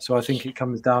 So I think it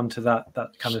comes down to that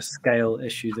kind of scale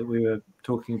issue that we were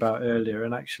talking about earlier,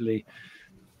 and actually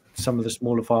some of the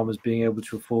smaller farmers being able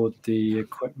to afford the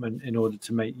equipment in order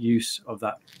to make use of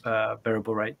that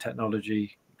variable rate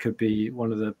technology could be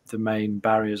one of the main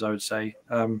barriers, I would say.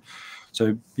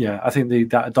 So yeah, I think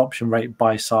that adoption rate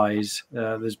by size,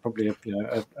 there's probably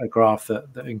a graph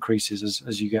that increases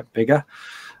as you get bigger.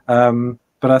 But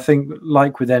I think,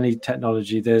 like with any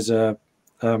technology, there's a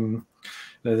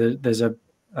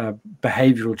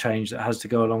behavioural change that has to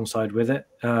go alongside with it.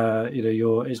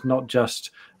 It's not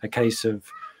just a case of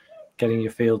getting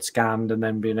your field scanned and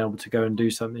then being able to go and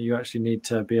do something. You actually need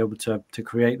to be able to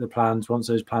create the plans. Once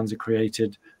those plans are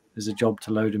created, there's a job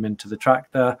to load them into the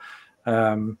tractor.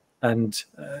 Again,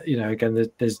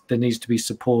 there needs to be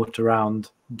support around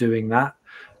doing that.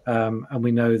 And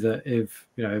we know that if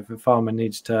a farmer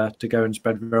needs to go and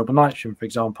spread variable nitrogen, for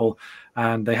example,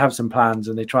 and they have some plans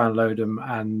and they try and load them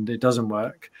and it doesn't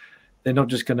work, they're not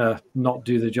just going to not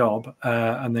do the job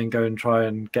and then go and try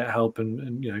and get help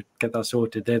and get that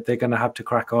sorted. They're going to have to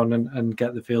crack on and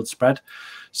get the field spread.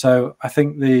 So I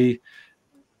think the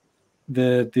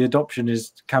adoption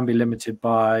can be limited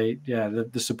by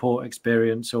the support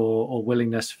experience or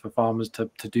willingness for farmers to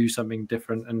do something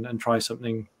different and try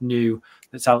something new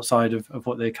that's outside of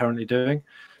what they're currently doing.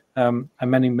 And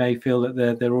many may feel that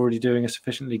they're already doing a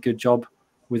sufficiently good job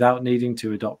without needing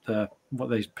to adopt what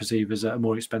they perceive as a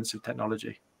more expensive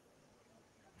technology.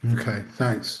 Okay,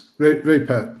 thanks.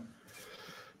 Rupert?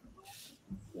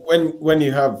 When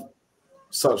you have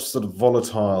such sort of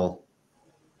volatile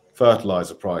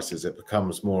fertilizer prices, it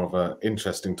becomes more of an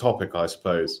interesting topic, I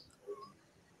suppose.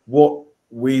 What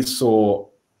we saw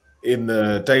in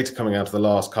the data coming out of the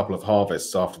last couple of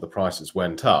harvests after the prices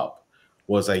went up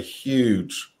was a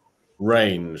huge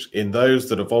range in those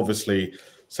that have obviously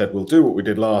said, we'll do what we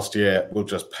did last year, we'll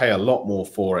just pay a lot more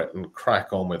for it and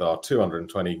crack on with our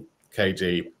 220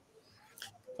 kg,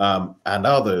 and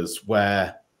others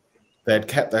where they'd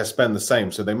kept their spend the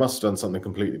same, so they must have done something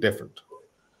completely different.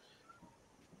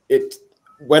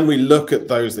 When we look at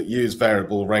those that use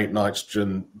variable rate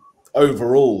nitrogen,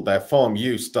 overall their farm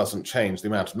use doesn't change the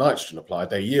amount of nitrogen applied.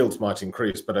 Their yields might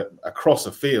increase, but across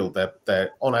a field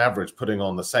they're on average putting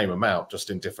on the same amount, just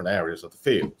in different areas of the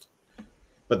field.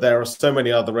 But there are so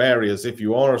many other areas. If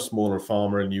you are a smaller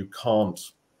farmer and you can't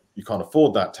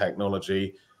afford that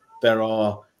technology,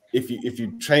 if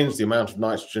you change the amount of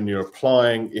nitrogen you're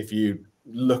applying, if you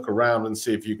look around and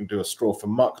see if you can do a straw for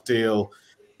muck deal,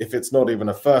 if it's not even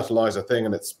a fertilizer thing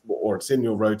and it's in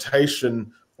your rotation,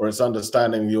 or it's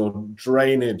understanding your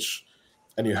drainage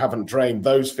and you haven't drained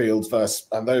those fields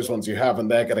and those ones you have, and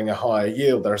they're getting a higher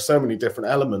yield. There are so many different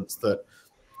elements that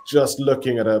just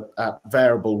looking at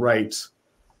variable rate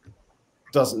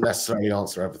doesn't necessarily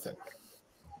answer everything.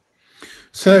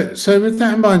 So with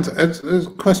that in mind, a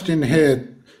question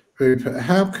here, Rupert,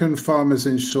 how can farmers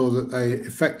ensure that they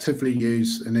effectively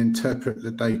use and interpret the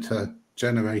data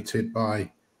generated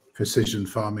by precision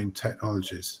farming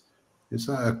technologies? Is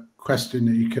that a question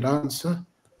that you could answer?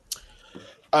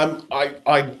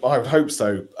 I hope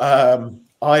so.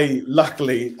 I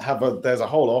luckily there's a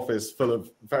whole office full of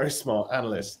very smart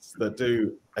analysts that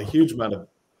do a huge amount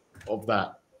of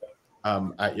that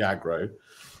at Yagro.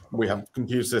 We have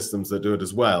computer systems that do it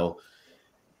as well.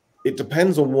 It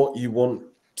depends on what you want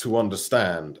to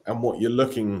understand and what you're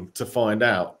looking to find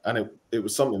out. And it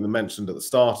was something that mentioned at the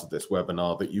start of this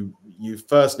webinar, that you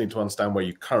first need to understand where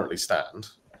you currently stand,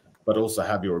 but also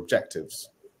have your objectives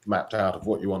mapped out of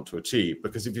what you want to achieve.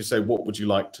 Because if you say, what would you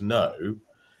like to know?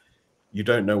 You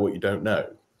don't know what you don't know.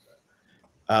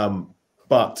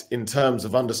 But in terms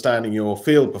of understanding your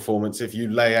field performance, if you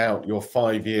lay out your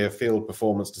 5-year field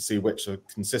performance to see which are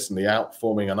consistently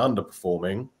outperforming and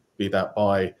underperforming, be that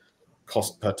by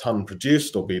cost per ton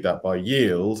produced or be that by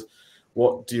yield,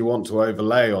 what do you want to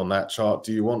overlay on that chart?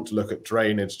 Do you want to look at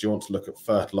drainage? Do you want to look at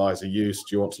fertilizer use?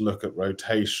 Do you want to look at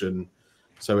rotation?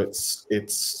 So it's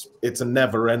a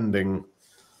never-ending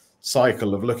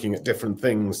cycle of looking at different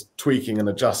things, tweaking and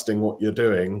adjusting what you're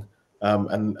doing,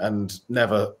 and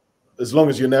never, as long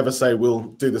as you never say we'll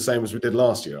do the same as we did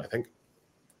last year, I think.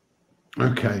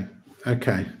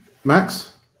 Okay.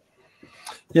 Max?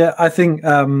 Yeah, I think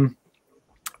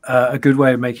a good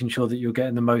way of making sure that you're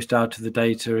getting the most out of the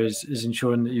data is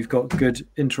ensuring that you've got good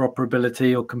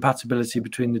interoperability or compatibility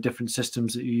between the different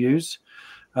systems that you use.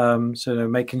 So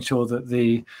making sure that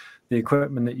the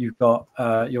equipment that you've got,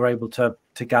 you're able to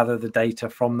gather the data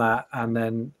from that and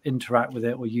then interact with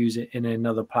it or use it in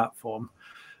another platform.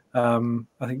 I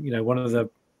think, one of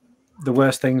the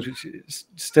worst things which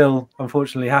still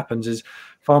unfortunately happens is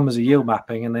farmers are yield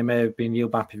mapping, and they may have been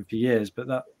yield mapping for years, but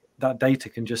that data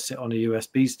can just sit on a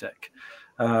USB stick,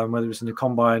 whether it's in the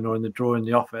combine or in the drawer in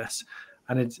the office,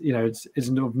 and it's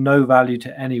of no value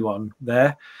to anyone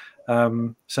there.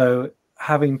 So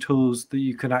having tools that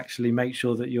you can actually make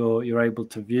sure that you're able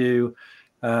to view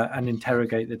and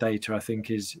interrogate the data, I think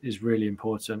is really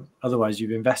important. Otherwise,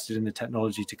 you've invested in the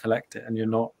technology to collect it, and you're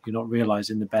not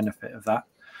realizing the benefit of that.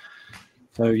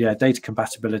 So yeah, data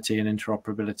compatibility and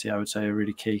interoperability, I would say, are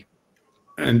really key.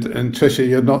 And Tricia,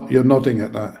 you're nodding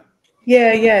at that.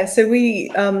 Yeah. So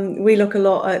we look a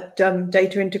lot at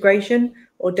data integration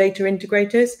or data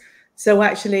integrators. So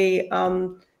actually,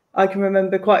 I can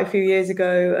remember quite a few years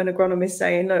ago an agronomist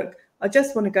saying, look, I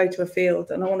just want to go to a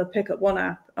field and I want to pick up one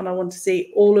app and I want to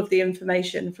see all of the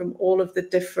information from all of the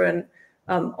different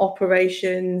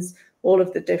operations, all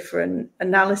of the different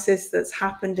analysis that's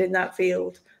happened in that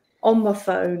field on my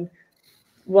phone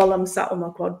while I'm sat on my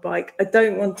quad bike. I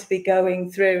don't want to be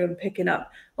going through and picking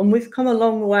up. And we've come a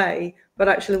long way, but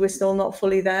actually we're still not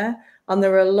fully there. And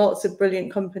there are lots of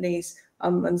brilliant companies,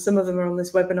 and some of them are on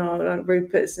this webinar, like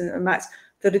Rupert's and Max,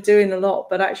 that are doing a lot.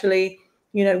 But actually,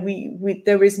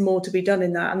 there is more to be done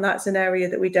in that. And that's an area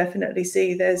that we definitely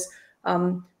see. There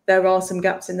are some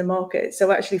gaps in the market.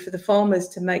 So actually for the farmers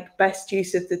to make best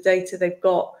use of the data they've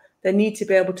got, they need to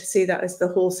be able to see that as the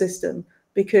whole system,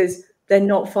 because they're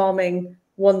not farming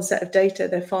one set of data,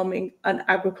 they're farming an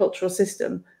agricultural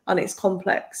system, and it's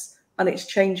complex and it's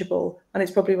changeable, and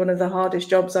it's probably one of the hardest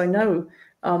jobs I know.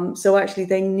 So actually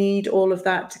they need all of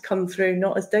that to come through,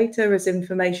 not as data, as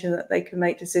information that they can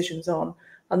make decisions on.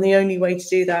 And the only way to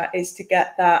do that is to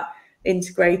get that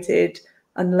integrated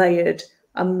and layered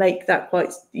and make that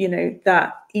quite,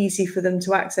 that easy for them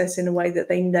to access in a way that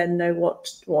they then know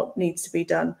what needs to be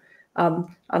done. And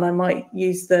I might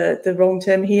use the wrong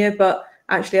term here, but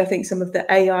actually I think some of the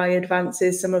AI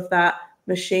advances, some of that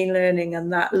machine learning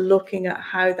and that looking at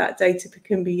how that data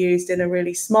can be used in a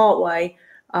really smart way,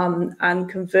 and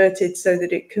converted so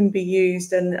that it can be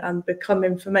used and become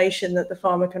information that the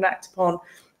farmer can act upon,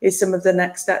 is some of the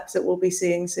next steps that we'll be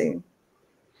seeing soon.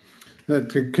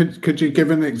 Could you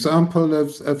give an example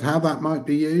of how that might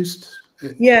be used?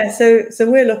 Yeah, so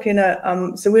we're looking at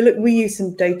we use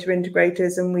some data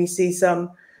integrators, and we see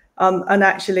some, and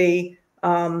actually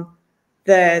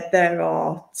there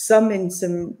are some in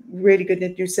some really good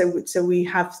industries. So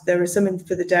there are some in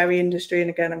for the dairy industry, and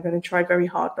again I'm going to try very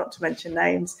hard not to mention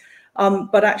names.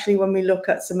 But actually, when we look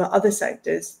at some other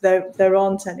sectors, there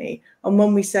aren't any. And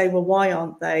when we say, well, why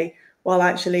aren't they? Well,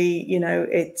 actually,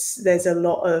 there's a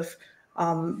lot of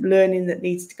learning that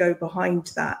needs to go behind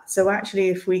that. So actually,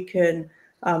 if we can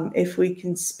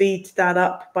speed that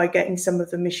up by getting some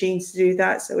of the machines to do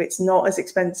that, so it's not as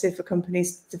expensive for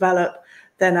companies to develop,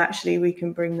 then actually we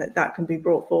can bring that can be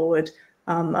brought forward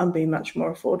and be much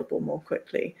more affordable more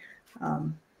quickly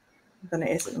than it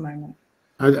is at the moment.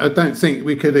 I don't think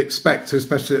we could expect,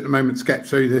 especially at the moment, to get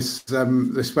through this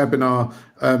webinar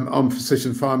on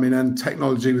precision farming and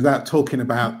technology without talking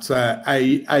about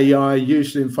AI.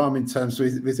 Usually in farming terms, we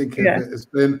think of it as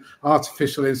being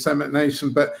artificial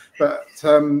insemination, but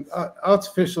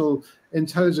artificial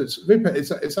intelligence. Rupert, is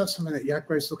that something that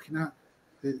YAGRO is looking at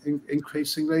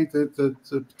increasingly? The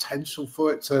potential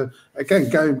for it to, again,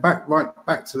 going right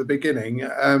back to the beginning.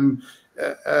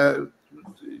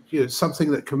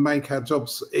 Something that can make our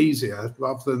jobs easier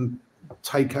rather than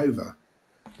take over.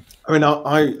 I mean,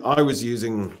 I was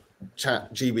using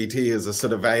ChatGPT as a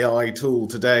sort of AI tool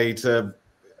today.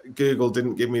 Google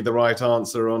didn't give me the right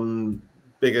answer on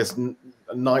biggest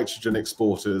nitrogen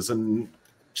exporters, and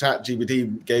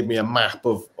ChatGPT gave me a map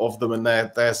of them and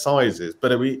their sizes.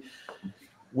 But we've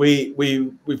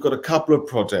got a couple of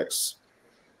projects.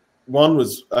 One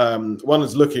is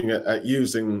looking at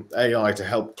using AI to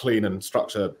help clean and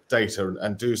structure data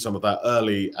and do some of that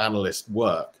early analyst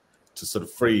work to sort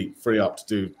of free up to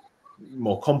do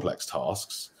more complex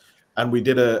tasks. And we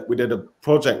did a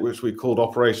project which we called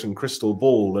Operation Crystal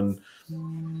Ball, and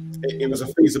it was a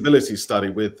feasibility study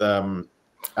with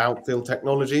Outfield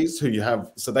Technologies,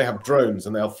 so they have drones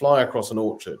and they'll fly across an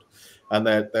orchard, and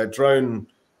their drone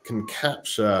can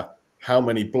capture how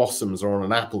many blossoms are on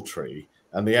an apple tree,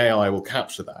 and the AI will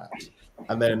capture that,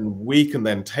 and then we can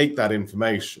then take that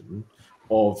information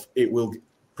it will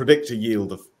predict a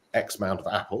yield of X amount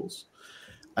of apples,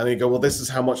 and then you go, well, this is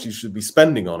how much you should be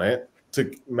spending on it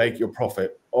to make your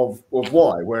profit of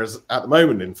Y. Whereas at the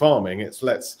moment in farming, it's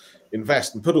let's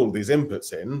invest and put all these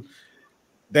inputs in,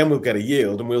 then we'll get a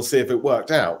yield and we'll see if it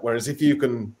worked out. Whereas if you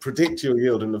can predict your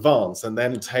yield in advance and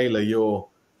then tailor your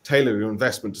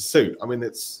investment to suit, I mean,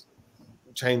 it's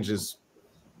changes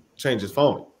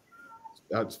farming.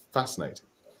 That's fascinating.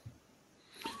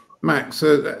 Max,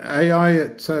 AI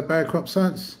at Bayer Crop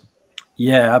Science?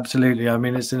 Yeah, absolutely. I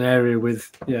mean, it's an area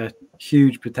with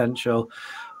huge potential.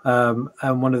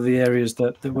 And one of the areas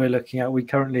that we're looking at, we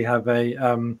currently have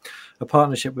a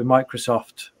partnership with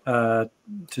Microsoft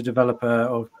to develop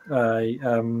a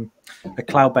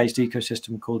cloud-based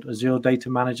ecosystem called Azure Data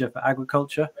Manager for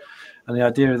Agriculture. And the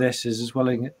idea of this is, as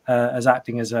well as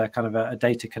acting as a kind of a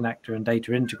data connector and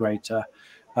data integrator,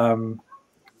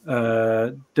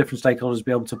 different stakeholders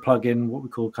be able to plug in what we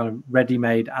call kind of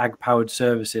ready-made ag-powered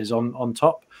services on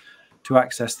top to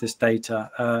access this data.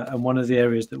 And one of the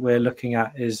areas that we're looking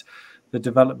at is the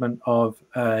development of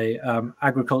a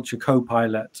agriculture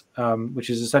co-pilot,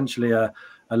 which is essentially a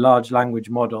large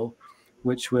language model,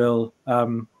 which will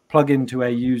plug into a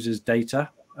user's data,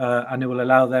 and it will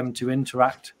allow them to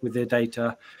interact with their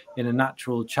data in a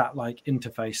natural chat-like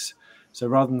interface. So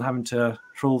rather than having to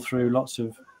trawl through lots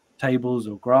of tables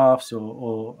or graphs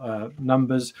or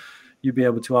numbers, you'd be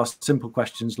able to ask simple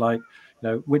questions like,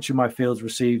 which of my fields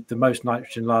received the most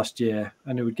nitrogen last year?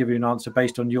 And it would give you an answer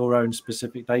based on your own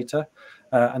specific data.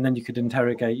 And then you could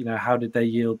interrogate, how did they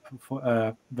yield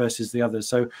versus the others?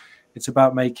 So it's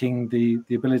about making the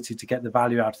ability to get the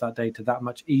value out of that data that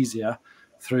much easier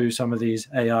through some of these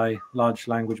AI large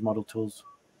language model tools.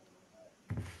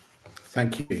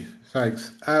 Thank you.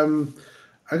 Thanks.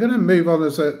 I'm going to move on.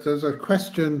 There's a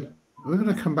question. We're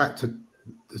going to come back to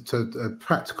the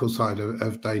practical side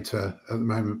of data at the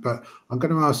moment, but I'm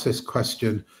going to ask this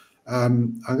question.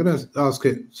 I'm going to ask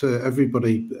it to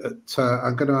everybody.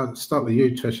 I'm going to start with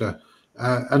you, Tricia.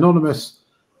 Anonymous,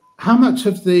 how much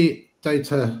of the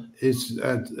data is,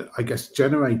 I guess,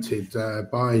 generated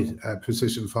by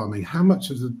precision farming? How much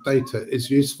of the data is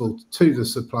useful to the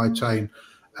supply chain,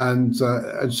 and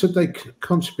should they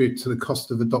contribute to the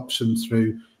cost of adoption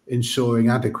through ensuring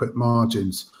adequate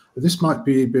margins? This might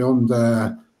be beyond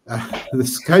the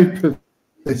scope of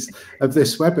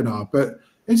this webinar, but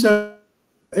is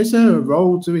there a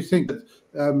role? Do we think that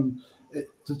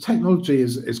the technology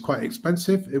is quite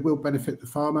expensive? It will benefit the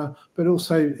farmer, but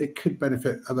also it could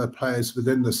benefit other players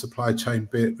within the supply chain,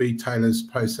 be it retailers,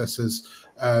 processors.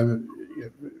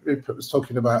 Rupert was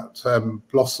talking about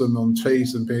blossom on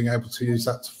trees and being able to use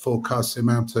that to forecast the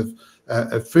amount of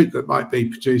fruit that might be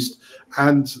produced,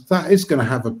 and that is going to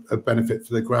have a benefit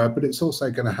for the grower, but it's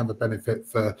also going to have a benefit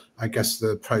for, I guess,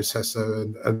 the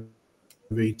processor and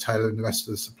retailer and the rest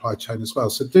of the supply chain as well.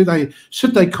 So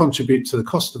should they contribute to the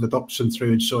cost of adoption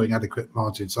through ensuring adequate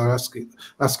margins? I ask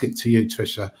it to you,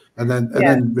 Tricia, and then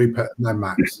Rupert, and then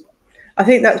Max. I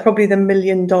think that's probably the $1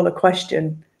 million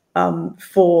question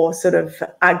for sort of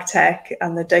ag tech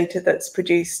and the data that's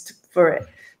produced for it.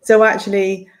 So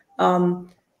actually,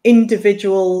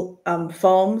 individual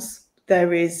farms,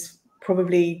 there is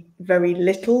probably very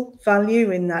little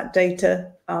value in that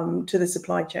data to the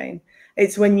supply chain.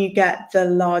 It's when you get the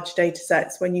large data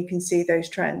sets, when you can see those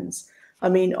trends. I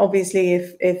mean, obviously,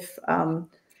 if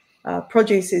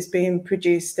produce is being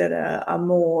produced at a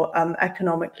more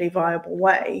economically viable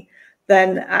way,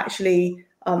 then actually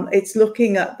it's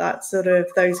looking at that sort of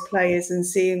those players and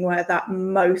seeing where that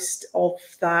most of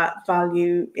that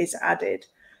value is added.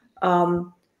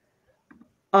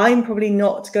 I'm probably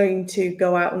not going to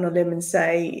go out on a limb and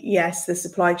say, yes, the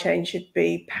supply chain should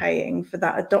be paying for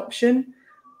that adoption,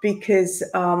 because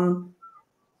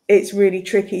it's really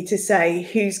tricky to say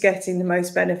who's getting the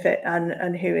most benefit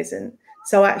and who isn't.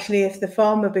 So actually, if the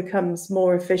farmer becomes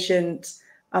more efficient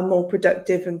and more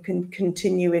productive and can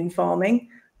continue in farming,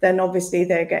 then obviously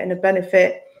they're getting a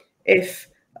benefit. If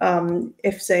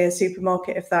say a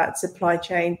supermarket, if that supply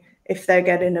chain, if they're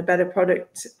getting a better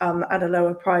product at a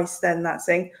lower price, then that's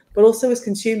thing. But also as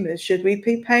consumers, should we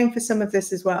be paying for some of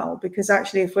this as well? Because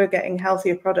actually, if we're getting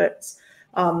healthier products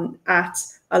at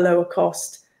a lower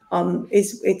cost,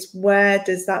 it's where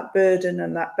does that burden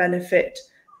and that benefit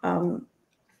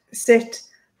sit?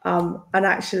 And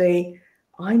actually,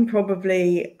 I'm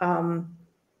probably I'm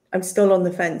still on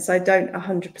the fence. I don't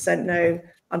 100% know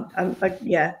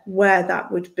where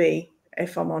that would be,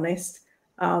 if I'm honest.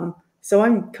 So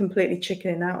I'm completely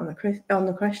chickening out on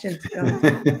the question.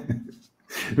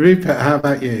 Rupert, how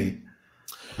about you?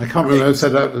 I can't remember. I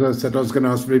said I was going to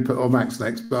ask Rupert or Max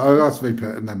next, but I'll ask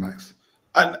Rupert and then Max.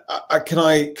 And can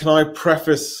I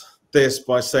preface this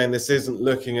by saying this isn't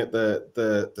looking at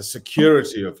the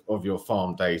security of your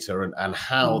farm data and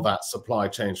how that supply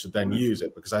chain should then use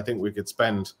it, because I think we could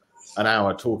spend an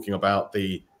hour talking about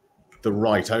the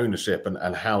right ownership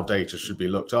and how data should be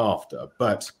looked after.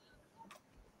 But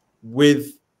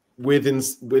with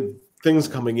things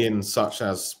coming in such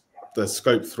as the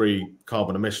Scope 3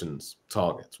 carbon emissions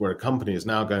targets, where a company is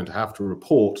now going to have to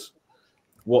report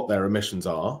what their emissions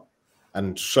are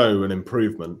and show an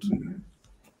improvement.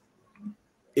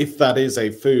 If that is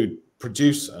a food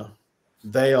producer,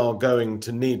 they are going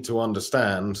to need to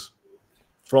understand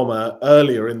from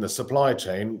earlier in the supply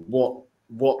chain what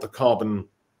the carbon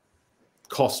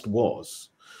cost was.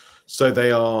 So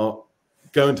they are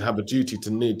going to have a duty to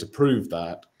need to prove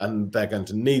that, and they're going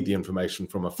to need the information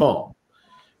from a farm.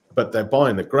 But they're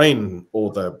buying the grain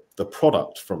or the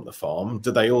product from the farm.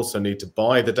 Do they also need to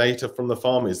buy the data from the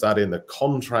farm? Is that in the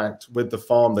contract with the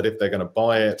farm, that if they're going to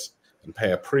buy it and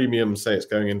pay a premium, say it's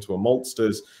going into a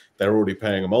maltsters, they're already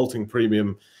paying a malting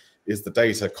premium? Is the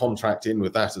data contract in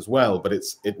with that as well? But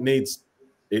it needs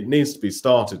to be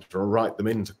started to write them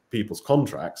into people's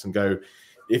contracts and go,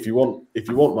 if you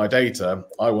want my data,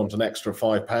 I want an extra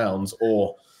 £5,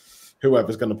 or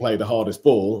whoever's going to play the hardest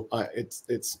ball.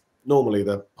 It's normally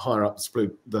the higher up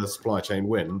the supply chain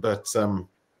win, but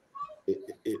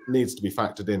it needs to be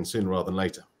factored in sooner rather than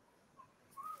later.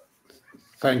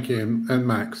 Thank you. And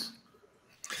Max?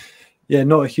 Yeah,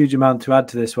 not a huge amount to add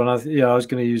to this one. I was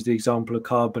going to use the example of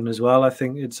carbon as well. I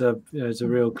think it's a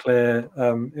real clear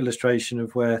illustration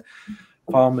of where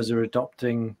farmers are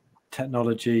adopting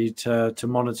technology to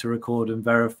monitor, record, and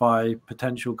verify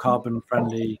potential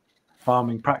carbon-friendly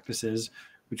farming practices,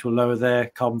 which will lower their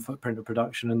carbon footprint of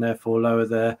production and therefore lower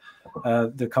the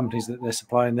companies that they're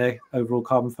supplying their overall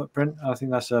carbon footprint. I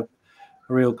think that's a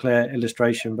real clear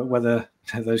illustration. But whether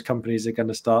those companies are going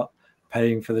to start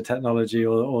paying for the technology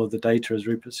or the data, as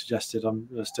Rupert suggested, I'm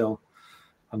still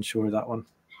unsure of that one.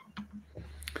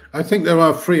 I think there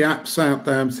are free apps out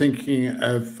there. I'm thinking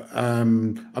of,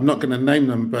 I'm not going to name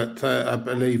them, but I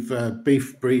believe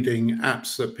beef breeding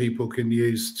apps that people can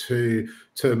use to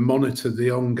monitor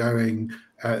the ongoing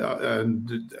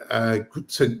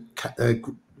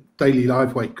daily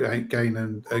live weight gain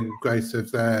and growth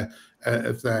of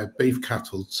their beef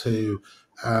cattle, to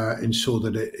ensure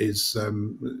that it is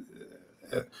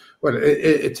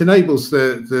it enables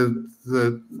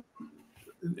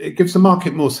it gives the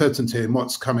market more certainty in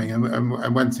what's coming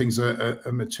and when things are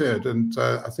matured. And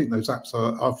I think those apps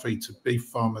are free to beef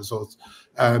farmers, or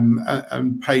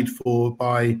and paid for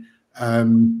by,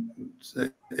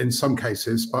 in some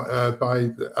cases,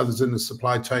 by others in the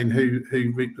supply chain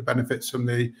who reap the benefits from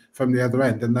the other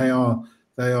end. And they are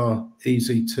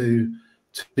easy to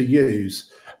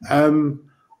use.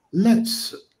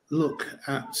 Let's look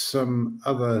at some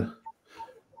other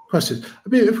questions. I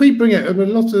mean, if we bring it, a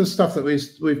lot of the stuff that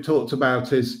we've talked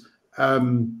about is,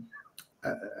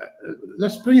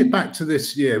 let's bring it back to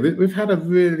this year. We've had a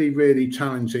really, really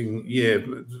challenging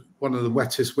year, one of the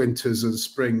wettest winters and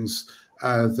springs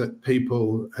that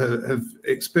people have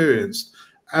experienced.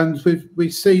 And we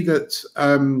see that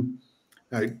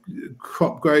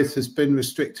crop growth has been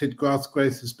restricted, grass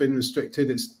growth has been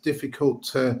restricted. It's difficult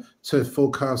to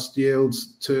forecast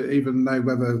yields, to even know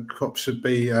whether crops should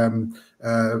be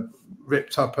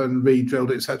ripped up and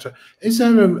re-drilled, etc. Is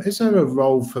there a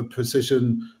role for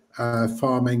precision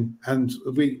farming? And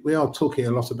we are talking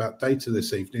a lot about data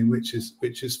this evening, which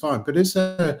is fine. But is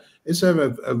there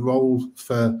a role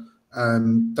for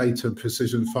data and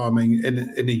precision farming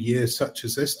in a year such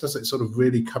as this? Does it sort of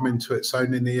really come into its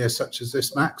own in a year such as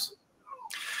this, Max?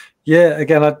 Yeah,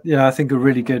 again, I think a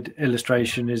really good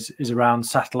illustration is around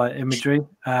satellite imagery,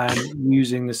 and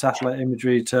using the satellite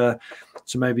imagery to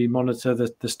maybe monitor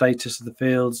the status of the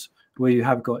fields, where you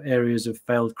have got areas of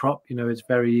failed crop, it's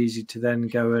very easy to then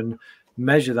go and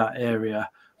measure that area,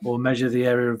 or measure the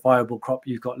area of viable crop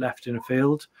you've got left in a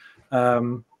field,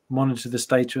 monitor the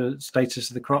status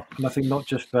of the crop. And I think not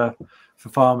just for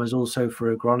farmers, also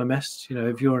for agronomists.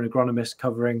 If you're an agronomist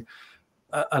covering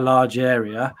a large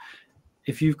area,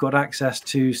 if you've got access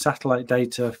to satellite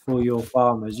data for your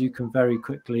farmers, you can very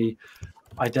quickly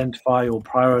identify or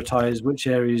prioritize which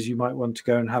areas you might want to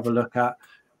go and have a look at,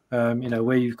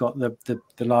 where you've got the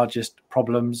largest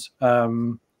problems,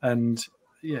 and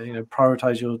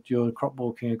prioritize your crop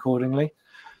walking accordingly.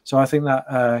 So I think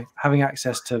that having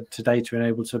access to data and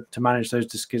able to manage those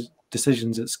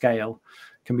decisions at scale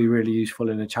can be really useful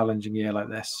in a challenging year like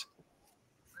this.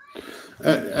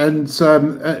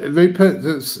 Rupert,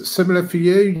 that's similar for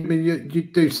you. I mean, you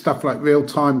do stuff like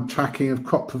real-time tracking of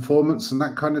crop performance and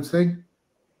that kind of thing.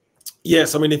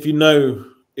 Yes, I mean, if you know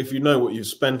what you've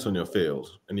spent on your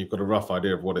field and you've got a rough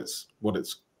idea of what it's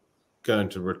going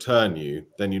to return you,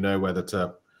 then you know whether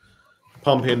to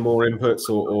pump in more inputs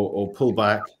or pull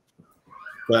back.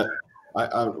 But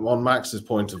on Max's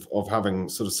point of having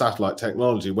sort of satellite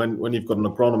technology, when you've got an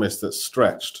agronomist that's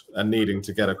stretched and needing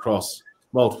to get across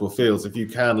multiple fields, if you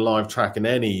can live track in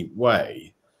any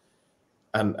way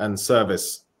and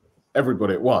service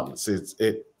everybody at once, it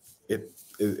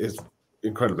is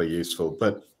incredibly useful.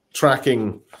 But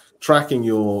tracking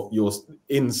your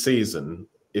in season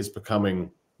is becoming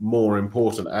more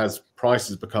important as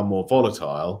prices become more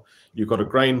volatile. You've got a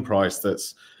grain price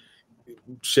that's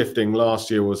shifting.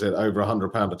 Last year was at over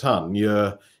 £100 a ton.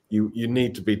 You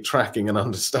need to be tracking and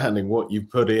understanding what you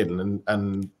put in,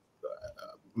 and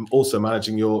also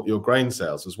managing your grain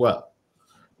sales as well.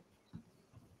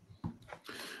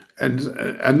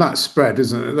 And that spread,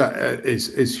 isn't it? That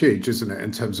is huge, isn't it,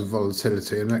 in terms of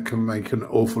volatility, and that can make an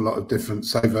awful lot of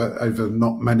difference over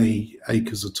not many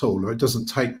acres at all. Or it doesn't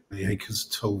take many acres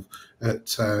at all at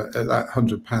that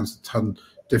 £100 a ton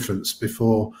difference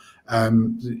before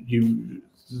there's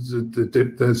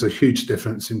a huge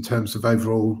difference in terms of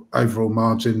overall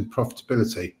margin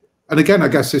profitability. And again, I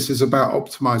guess this is about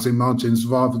optimizing margins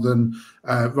rather than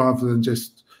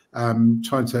just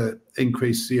trying to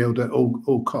increase yield at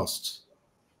all costs.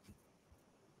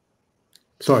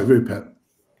 Sorry, Rupert.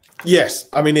 Yes,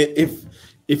 I mean,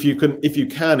 if you can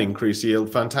increase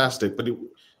yield, fantastic. But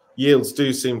yields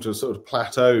do seem to have sort of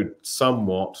plateaued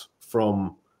somewhat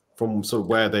from sort of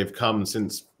where they've come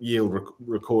since yield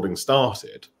recording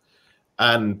started,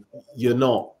 and you're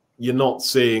not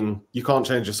seeing, you can't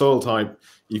change your soil type,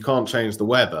 you can't change the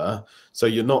weather, so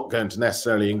you're not going to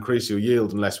necessarily increase your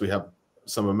yield unless we have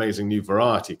some amazing new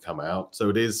variety come out. So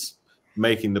it is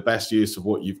making the best use of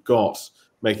what you've got,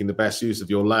 making the best use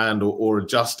of your land, or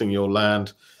adjusting your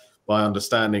land by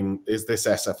understanding, is this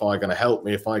SFI going to help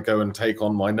me if I go and take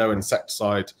on my no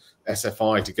insecticide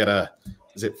SFI to get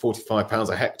 £45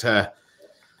 a hectare?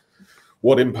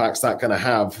 What impact's that going to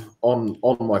have on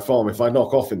my farm if I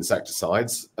knock off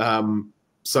insecticides?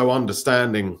 So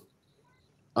understanding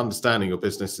your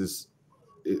business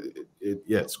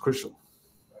it's crucial.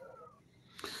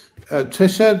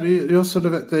 Tricia, you're sort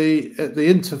of at the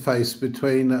interface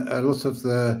between a lot of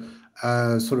the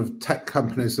sort of tech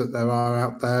companies that there are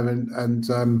out there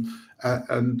and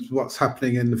what's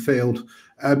happening in the field.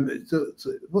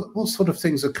 What sort of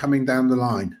things are coming down the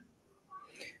line?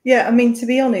 Yeah, I mean, to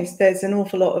be honest, there's an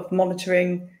awful lot of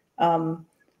monitoring.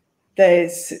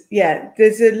 There's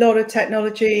a lot of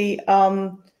technology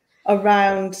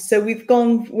around. So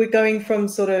we're going from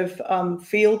sort of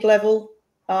field level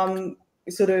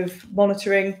sort of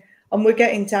monitoring, and we're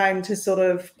getting down to sort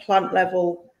of plant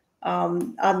level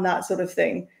and that sort of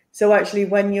thing. So actually,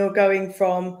 when you're going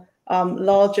from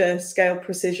larger scale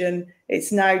precision,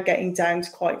 it's now getting down to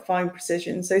quite fine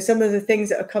precision. So some of the things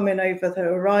that are coming over the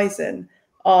horizon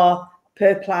are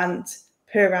per plant,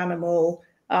 per animal.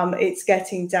 It's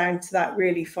getting down to that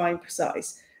really fine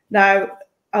precise. Now,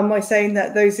 am I saying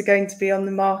that those are going to be on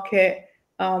the market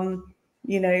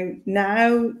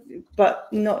now, but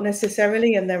not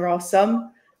necessarily, and there are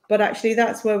some, but actually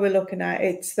that's where we're looking at.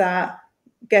 It's that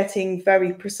getting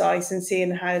very precise and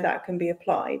seeing how that can be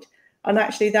applied. And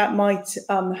actually that might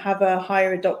have a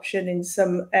higher adoption in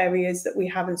some areas that we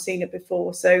haven't seen it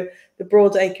before. So the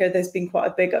broadacre, there's been quite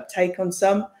a big uptake on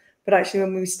some, but actually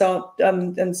when we start,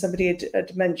 and somebody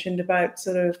had mentioned about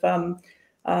sort of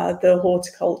the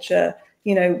horticulture,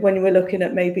 when we're looking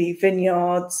at maybe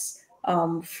vineyards,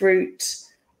 fruit,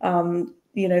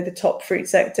 the top fruit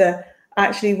sector,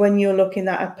 actually when you're looking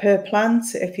at a per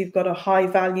plant, if you've got a high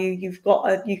value,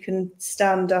 you can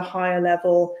stand a higher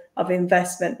level of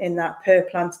investment in that per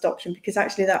plant adoption, because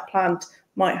actually that plant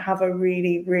might have a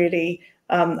really, really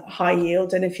high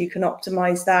yield. And if you can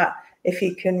optimize that, if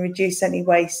you can reduce any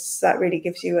wastes, that really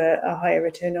gives you a higher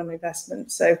return on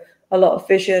investment. So a lot of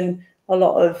vision, a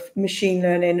lot of machine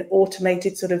learning,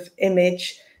 automated sort of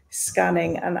image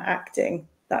scanning and acting.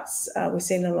 That's we're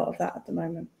seeing a lot of that at the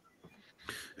moment.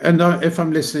 And if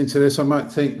I'm listening to this, I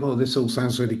might think, well, this all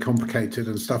sounds really complicated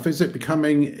and stuff. Is it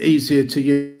becoming easier to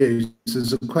use?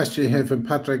 There's a question here from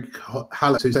Patrick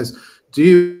Hallett who says, do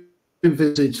you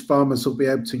envisage farmers will be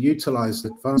able to utilize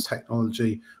advanced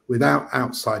technology without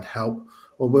outside help,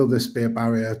 or will this be a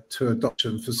barrier to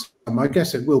adoption for some? I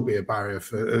guess it will be a barrier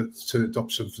to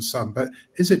adoption for some, but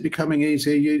is it becoming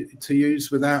easier to use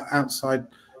without outside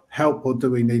help, or do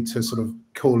we need to sort of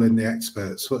call in the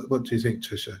experts? What do you think,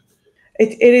 Tricia?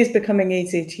 It is becoming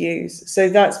easier to use. So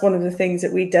that's one of the things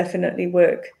that we definitely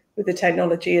work with the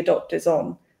technology adopters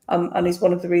on, and is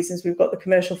one of the reasons we've got the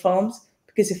commercial farms,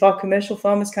 because if our commercial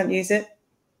farmers can't use it,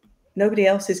 nobody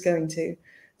else is going to.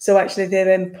 So actually they're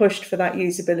then pushed for that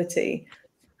usability.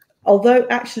 Although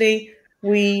actually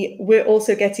we're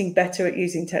also getting better at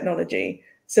using technology.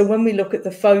 So when we look at the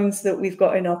phones that we've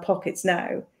got in our pockets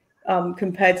now,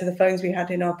 compared to the phones we had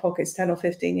in our pockets 10 or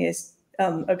 15 years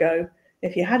ago,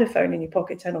 if you had a phone in your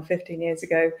pocket 10 or 15 years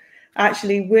ago,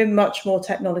 actually we're much more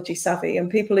technology savvy,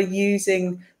 and people are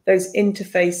using those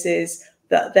interfaces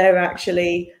that they're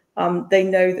actually, they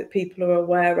know that people are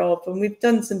aware of. And we've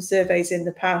done some surveys in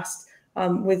the past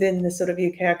within the sort of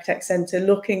UK Agritech Centre,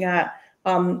 looking at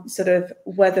sort of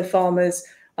whether farmers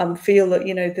feel that,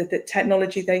 you know, that the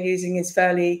technology they're using is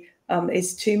fairly,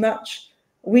 is too much.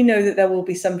 We know that there will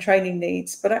be some training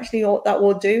needs, but actually what that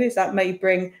will do is that may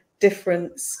bring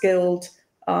different skilled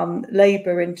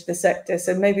labour into the sector.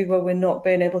 So maybe where we're not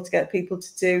being able to get people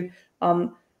to do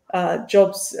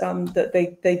jobs that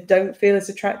they don't feel as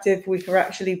attractive, we're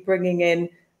actually bringing in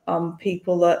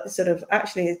people that sort of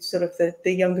actually sort of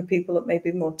the younger people that may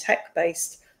be more tech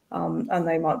based, and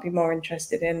they might be more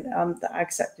interested in the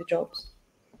ag sector jobs.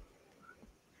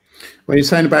 Well, you're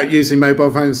saying about using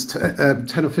mobile phones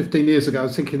 10 or 15 years ago, I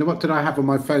was thinking, what did I have on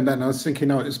my phone then? I was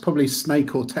thinking, oh, it was probably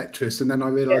Snake or Tetris, and then I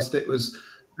realised it was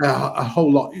a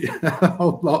whole lot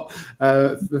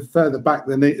further back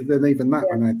than even that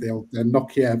when I had the old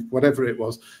Nokia, whatever it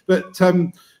was. But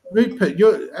Rupert,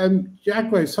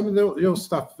 Jagro, some of your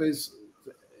stuff is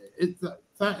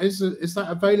that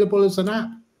available as an app?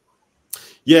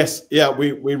 Yes, yeah,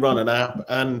 we run an app,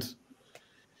 and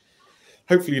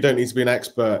hopefully you don't need to be an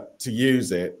expert to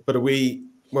use it. But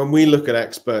when we look at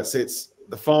experts, it's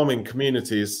the farming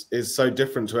community is so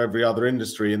different to every other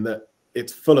industry in that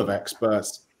it's full of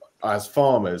experts as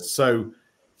farmers. So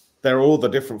there are all the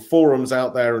different forums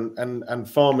out there, and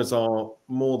farmers are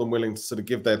more than willing to sort of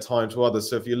give their time to others.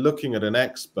 So if you're looking at an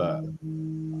expert,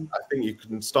 I think you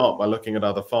can start by looking at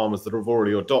other farmers that have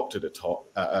already adopted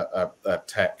a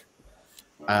tech,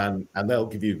 and they'll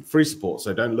give you free support.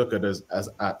 So don't look at it as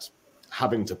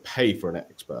having to pay for an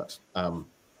expert.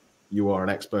 You are an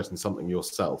expert in something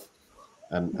yourself,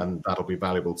 and that'll be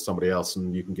valuable to somebody else,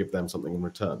 and you can give them something in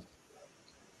return.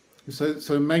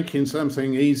 So making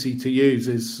something easy to use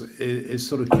is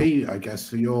sort of key, I guess,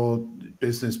 for your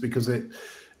business, because it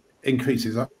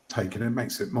increases uptake and it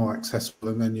makes it more accessible,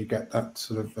 and then you get that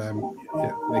sort of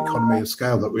the economy of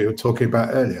scale that we were talking about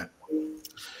earlier.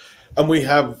 And we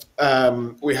have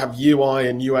UI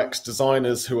and UX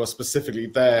designers who are specifically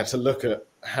there to look at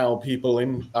how people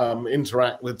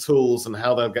interact with tools and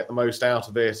how they'll get the most out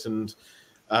of it. And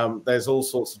there's all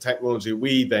sorts of technology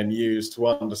we then use to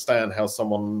understand how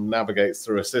someone navigates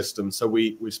through a system. So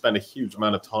we spend a huge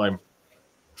amount of time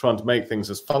trying to make things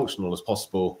as functional as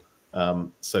possible,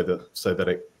 so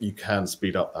that you can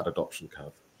speed up that adoption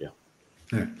curve.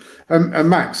 Yeah. And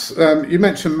Max, you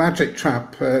mentioned Magic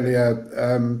Trap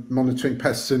earlier, monitoring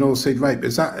pests in oilseed rape.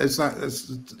 Is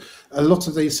a lot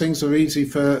of these things are easy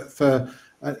for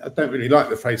I don't really like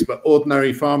the phrase, but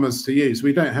ordinary farmers to use.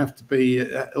 We don't have to be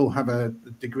all have a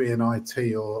degree in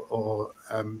IT or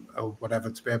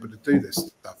whatever to be able to do this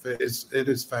stuff. It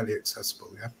is fairly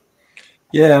accessible. Yeah.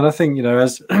 Yeah, and I think, you know,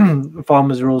 as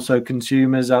farmers are also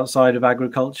consumers outside of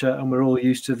agriculture, and we're all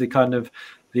used to the kind of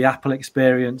the Apple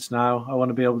experience now. I want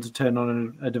to be able to turn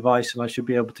on a device and I should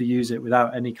be able to use it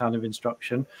without any kind of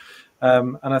instruction.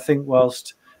 And I think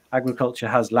whilst agriculture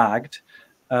has lagged,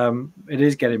 it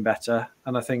is getting better.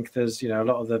 And I think there's, you know, a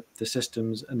lot of the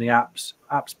systems and the apps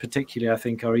particularly, I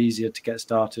think, are easier to get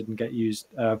started and get used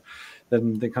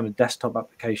than the kind of desktop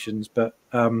applications. But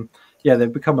yeah,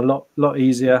 they've become a lot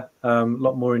easier, a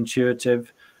lot more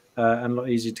intuitive, and a lot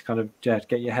easier to kind of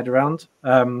get your head around.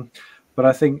 But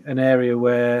I think an area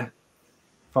where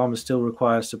farmers still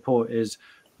require support is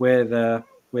where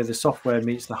the software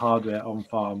meets the hardware on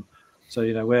farm. So,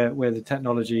 you know, where the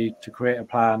technology to create a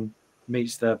plan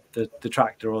meets the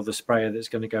tractor or the sprayer that's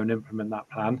going to go and implement that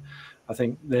plan. I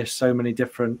think there's so many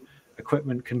different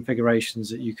equipment configurations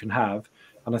that you can have,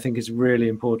 and I think it's really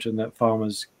important that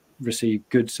farmers receive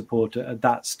good support at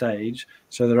that stage,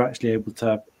 so they're actually able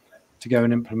to go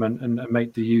and implement and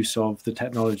make the use of the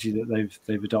technology that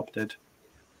they've adopted.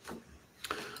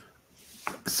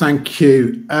 Thank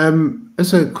you.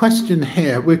 There's a question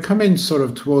here. We're coming sort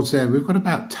of towards the end. We've got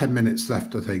about 10 minutes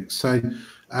left, I think. So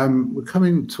we're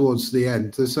coming towards the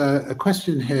end. There's a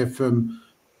question here from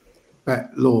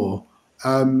Bet Law.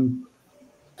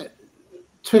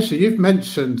 Tricia, you've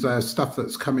mentioned stuff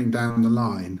that's coming down the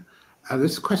line.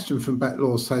 This question from Bet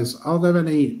Law says, are there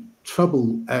any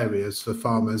trouble areas for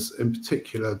farmers in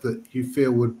particular that you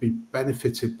feel would be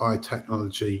benefited by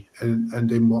technology,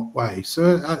 and in what way?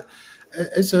 So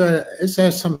is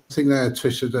there something there,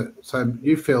 Tricia, that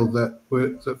you feel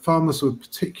that farmers would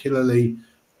particularly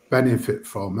benefit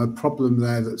from, a problem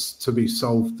there that's to be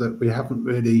solved that we haven't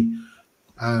really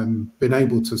been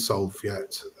able to solve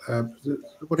yet?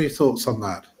 What are your thoughts on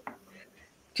that?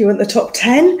 Do you want the top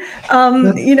 10?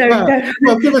 You know,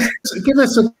 well, give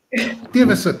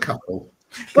us a couple.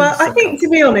 Well, I think, to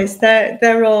be honest,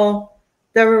 there are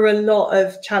a lot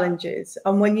of challenges,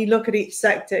 and when you look at each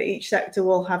sector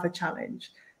will have a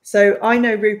challenge. So I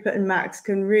know Rupert and Max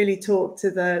can really talk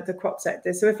to the crop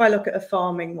sector. So if I look at a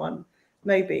farming one,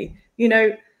 maybe, you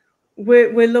know,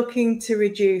 we're looking to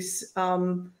reduce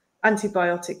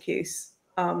antibiotic use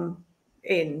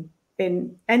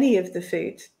in any of the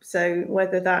food. So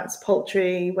whether that's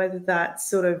poultry, whether that's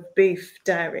sort of beef,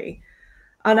 dairy,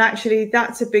 and actually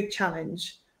that's a big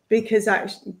challenge because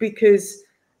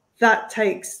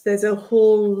there's a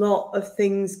whole lot of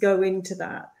things go into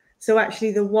that. So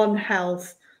actually the One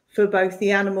Health for both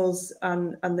the animals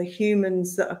and the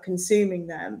humans that are consuming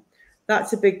them,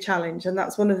 that's a big challenge. And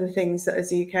that's one of the things that as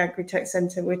the UK Agritech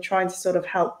Centre, we're trying to sort of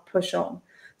help push on.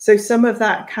 So some of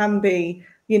that can be,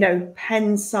 you know,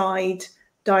 pen side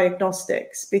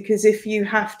diagnostics, because if you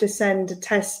have to send a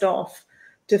test off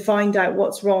to find out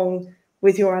what's wrong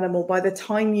with your animal, by the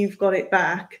time you've got it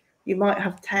back, you might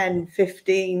have 10,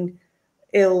 15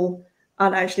 ill,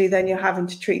 and actually then you're having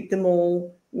to treat them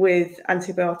all with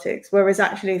antibiotics. Whereas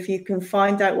actually, if you can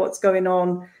find out what's going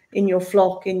on in your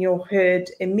flock, in your herd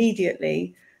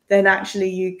immediately, then actually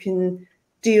you can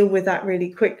deal with that really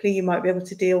quickly. You might be able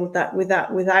to deal with that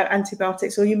without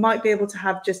antibiotics, or you might be able to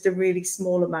have just a really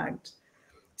small amount.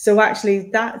 So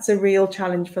actually that's a real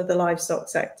challenge for the livestock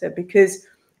sector, because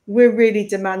we're really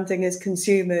demanding as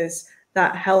consumers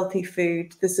that healthy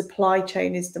food. The supply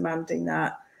chain is demanding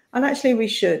that. And actually we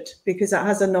should, because that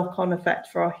has a knock-on effect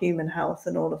for our human health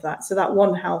and all of that. So that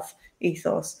One Health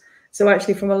ethos. So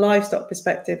actually from a livestock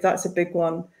perspective, that's a big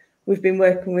one. We've been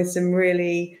working with some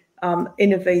really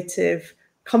innovative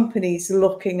companies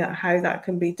looking at how that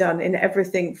can be done in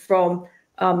everything from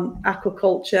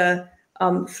aquaculture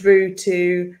through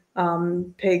to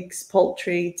pigs,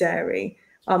 poultry, dairy,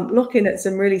 looking at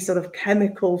some really sort of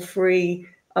chemical-free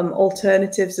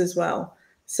alternatives as well.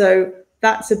 So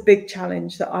that's a big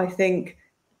challenge that I think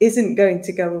isn't going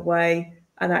to go away.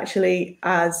 And actually,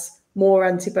 as more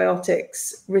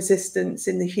antibiotics resistance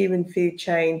in the human food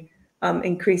chain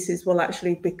increases, will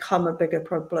actually become a bigger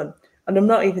problem. And I'm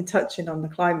not even touching on the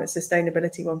climate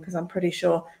sustainability one, because I'm pretty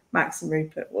sure Max and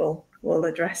Rupert will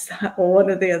address that, or one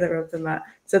or the other of them.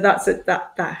 So that's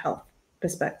that health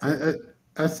perspective.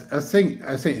 I think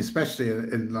especially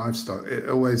in livestock, it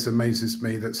always amazes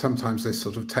me that sometimes this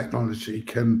sort of technology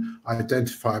can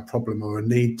identify a problem or a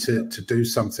need to do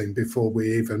something before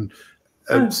we even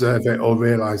observe it or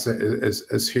realize it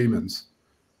as humans.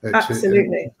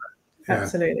 Absolutely.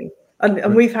 Absolutely.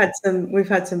 And we've had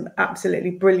some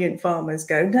absolutely brilliant farmers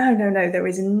go, no, there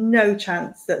is no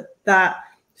chance that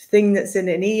thing that's in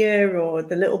an ear or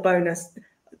the little bonus,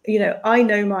 you know, I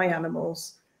know my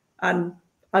animals, and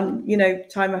you know,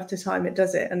 time after time it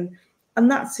does it, and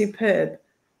that's superb.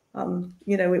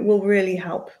 You know, it will really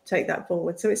help take that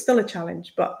forward. So it's still a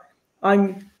challenge, but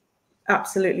I'm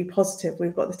absolutely positive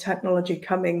we've got the technology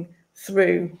coming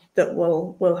through that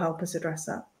will help us address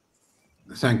that.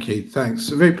 Thank you.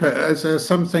 Thanks. Rupert, is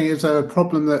there a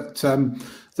problem that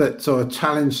or a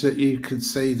challenge that you could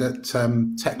see that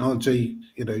technology,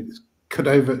 you know, could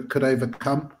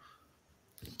overcome?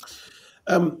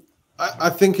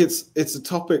 I think it's a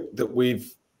topic that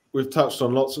we've touched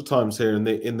on lots of times here in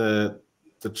the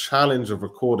challenge of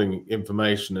recording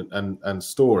information and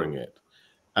storing it.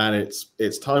 And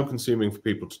it's time consuming for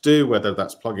people to do, whether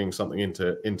that's plugging something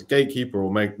into Gatekeeper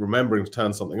or remembering to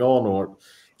turn something on, or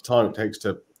time it takes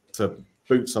to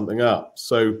boot something up.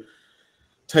 So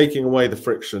taking away the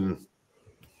friction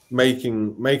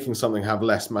making something have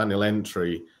less manual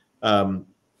entry.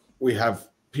 We have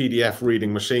PDF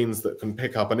reading machines that can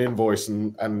pick up an invoice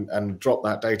and drop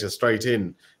that data straight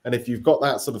in. And if you've got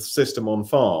that sort of system on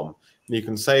farm, you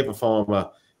can save a farmer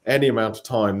any amount of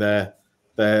time.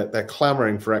 They're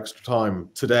clamoring for extra time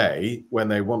today when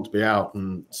they want to be out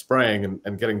and spraying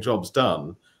and getting jobs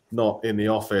done, not in the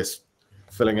office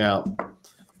filling out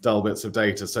dull bits of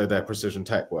data so their precision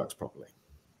tech works properly.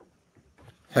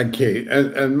 Thank you.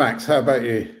 And Max, how about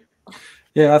you?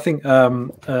 Yeah, I think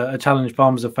a challenge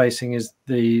farmers are facing is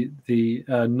the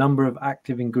number of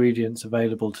active ingredients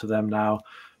available to them now,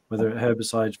 whether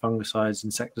herbicides, fungicides,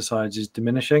 insecticides, is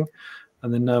diminishing,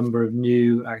 and the number of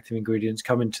new active ingredients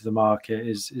coming to the market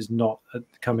is not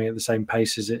coming at the same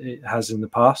pace as it has in the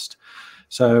past.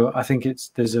 So I think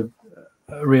there's a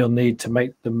real need to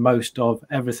make the most of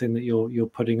everything that you're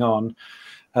putting on,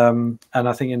 and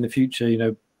I think in the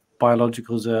future,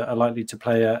 biologicals are likely to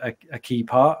play a key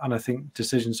part, and I think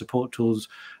decision support tools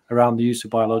around the use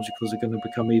of biologicals are going to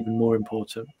become even more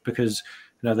important, because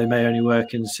they may only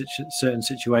work in certain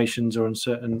situations or in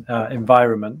certain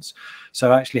environments.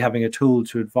 So actually having a tool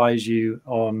to advise you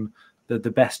on the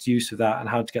best use of that and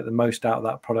how to get the most out of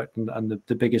that product and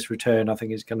the biggest return, I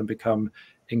think is going to become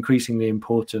increasingly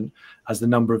important as the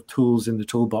number of tools in the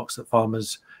toolbox that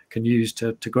farmers can use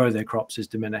to grow their crops is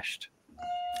diminished.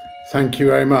 Thank you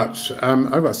very much.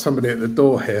 I've got somebody at the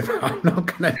door here. I'm not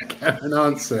going to get an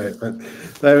answer it, but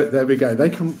there we go. They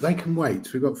can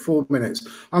wait. We've got 4 minutes.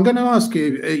 I'm going to ask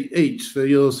you each for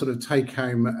your sort of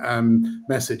take-home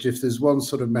message. If there's one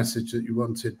sort of message that you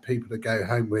wanted people to go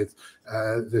home with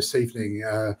this evening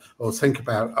or think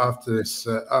about after this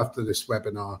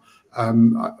webinar.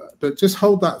 But just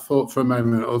hold that thought for a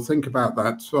moment, or think about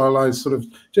that while I sort of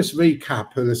just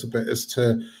recap a little bit as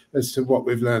to what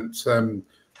we've learnt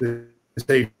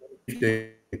this evening.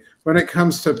 When it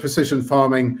comes to precision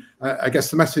farming, I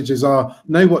guess the messages are: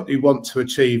 know what you want to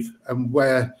achieve and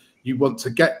where you want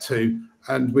to get to,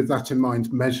 and with that in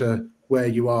mind, measure where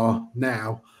you are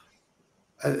now.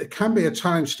 It can be a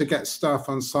challenge to get staff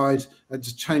on side and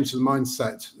to change the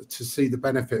mindset to see the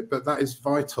benefit, but that is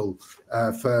vital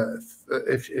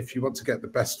if you want to get the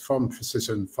best from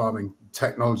precision farming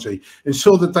technology.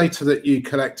 Ensure the data that you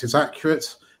collect is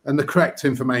accurate and the correct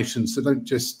information. So don't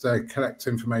just collect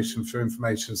information for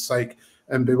information's sake,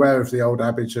 and beware of the old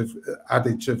adage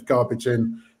of garbage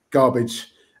in,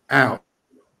 garbage out.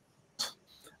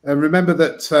 And remember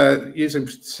that using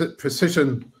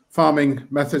precision farming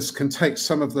methods can take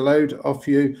some of the load off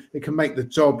you. It can make the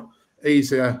job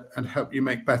easier and help you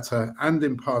make better and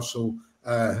impartial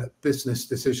business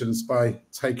decisions by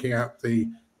taking out the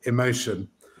emotion.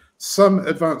 Some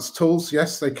advanced tools,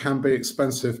 yes, they can be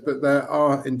expensive, but there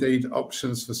are indeed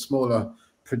options for smaller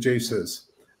producers.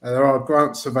 There are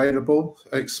grants available.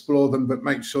 Explore them, but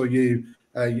make sure you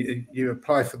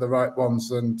apply for the right ones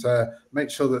and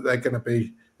make sure that they're going to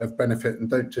be of benefit, and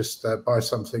don't just buy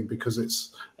something because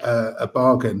it's a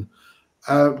bargain.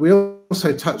 We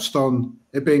also touched on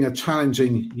it being a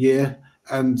challenging year,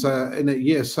 and in a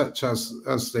year such as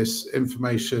this,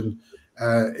 information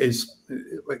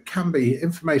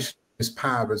information is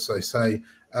power, as they say,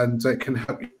 and it can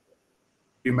help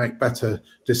you make better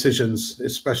decisions,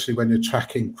 especially when you're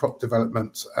tracking crop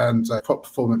development and crop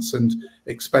performance and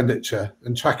expenditure.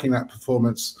 And tracking that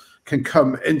performance can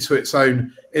come into its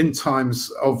own in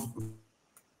times of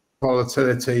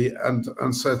volatility and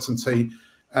uncertainty,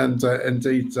 and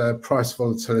indeed price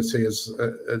volatility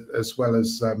as well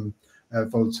as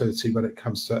volatility when it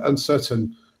comes to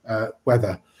uncertain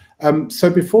weather. So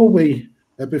before we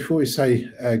say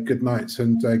good night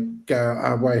and go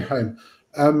our way home,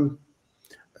 I'm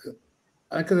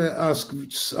going to ask.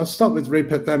 I'll start with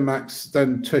Rupert, then Max,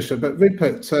 then Trisha. But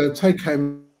Rupert, take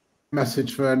home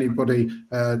message for anybody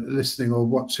listening or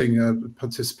watching,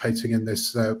 participating in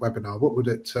this webinar. What would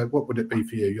it be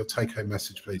for you? Your take-home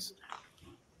message, please.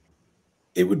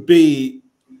 It would be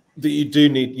that you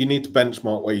need to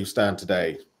benchmark where you stand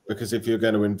today, because if you're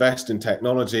going to invest in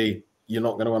technology, you're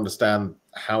not going to understand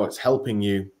how it's helping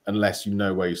you unless you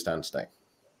know where you stand today.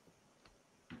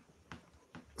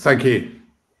 Thank you,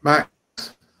 Max.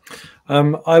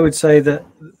 I would say that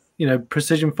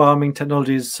precision farming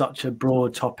technology is such a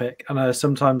broad topic, and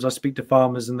sometimes I speak to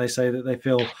farmers and they say that they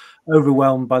feel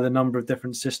overwhelmed by the number of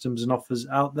different systems and offers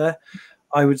out there.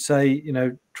 I would say,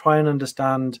 try and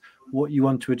understand what you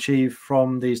want to achieve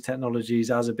from these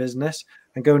technologies as a business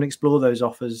and go and explore those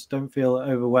offers. Don't feel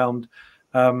overwhelmed.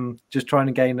 Just trying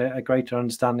to gain a greater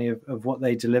understanding of what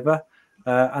they deliver,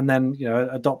 and then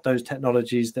adopt those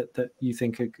technologies that you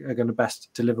think are going to best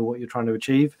deliver what you're trying to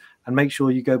achieve, and make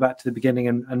sure you go back to the beginning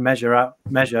and measure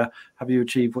have you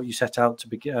achieved what you set out to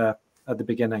be at the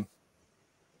beginning.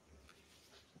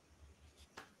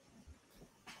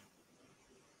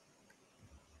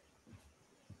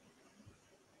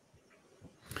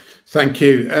 Thank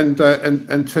you. And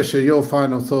Tricia, your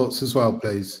final thoughts as well,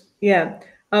 please. Yeah.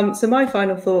 So my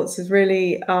final thoughts is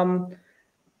really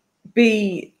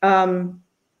be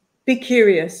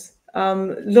curious.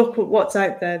 Look at what's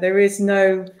out there. There is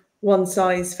no one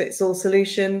size fits all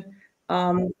solution.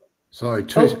 Sorry,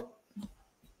 Tricia.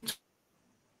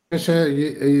 Tricia, are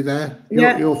you there?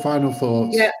 Your final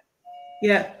thoughts.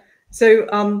 Yeah.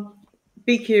 So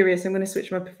be curious. I'm going to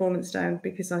switch my performance down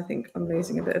because I think I'm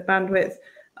losing a bit of bandwidth.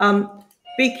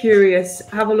 Be curious.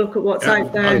 Have a look at what's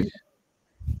out there.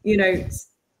 You know,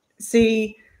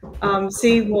 see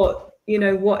what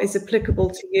what is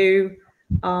applicable to you.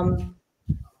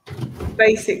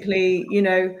 Basically,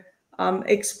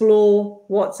 explore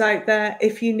what's out there.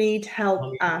 If you need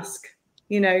help, ask.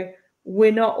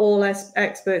 We're not all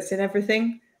experts in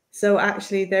everything, so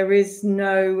actually there is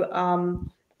no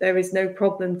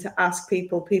problem to ask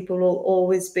people. People will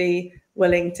always be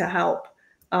willing to help.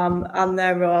 And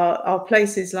there are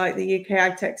places like the UK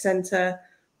AgTech Centre.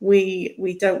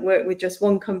 We don't work with just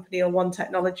one company or one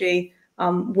technology.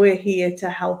 We're here to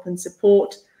help and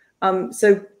support.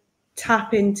 So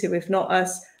tap into, if not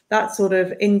us, that sort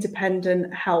of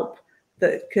independent help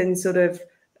that can sort of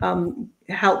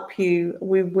help you.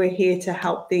 We're here to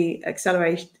help the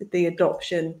acceleration, the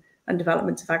adoption and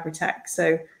development of agri-tech.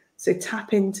 So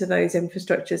tap into those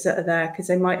infrastructures that are there, because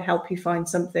they might help you find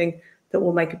something that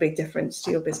will make a big difference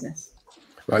to your business.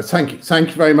 Right, thank you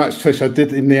very much, Trish. I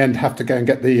did in the end have to go and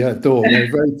get the door. They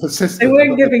were very persistent. They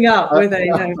weren't giving up, were they?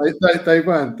 No. They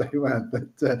weren't. But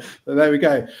there we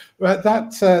go. Right,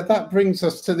 that brings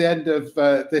us to the end of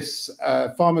this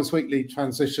Farmers Weekly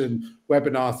Transition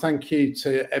webinar. Thank you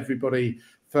to everybody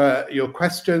for your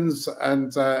questions,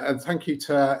 and thank you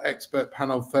to our expert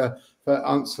panel for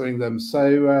answering them.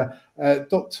 So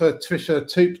Dr. Tricia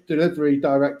Toop, Delivery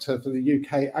Director for the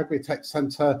UK AgriTech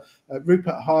Centre,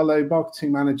 Rupert Harlow,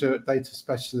 Marketing Manager at Data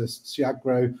Specialists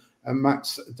Yagro, and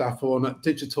Max Dafforn,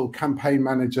 Digital Campaign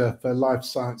Manager for Life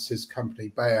Sciences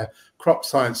company Bayer Crop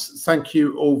Science. Thank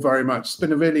you all very much. It's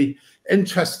been a really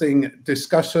interesting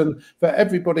discussion. For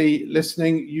everybody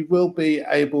listening, you will be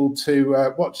able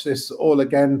to watch this all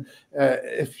again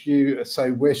if you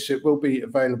so wish. It will be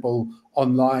available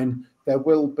online. There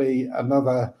will be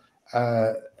another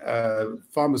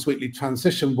Farmers Weekly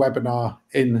Transition webinar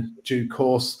in due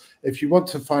course. If you want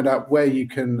to find out where you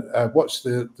can watch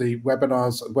the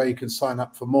webinars, where you can sign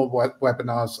up for more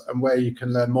webinars, and where you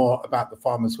can learn more about the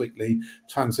Farmers Weekly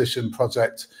Transition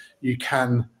project, you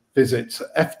can visit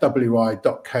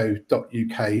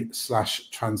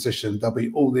fwi.co.uk/transition. There'll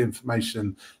be all the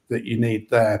information that you need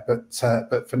there. But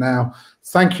for now,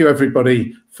 thank you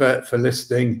everybody for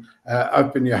listening.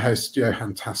 I've been your host,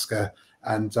 Johan Tasker,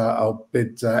 and I'll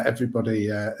bid everybody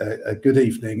a good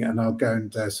evening, and I'll go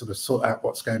and sort of sort out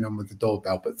what's going on with the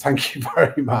doorbell. But thank you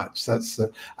very much. That's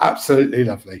absolutely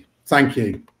lovely. Thank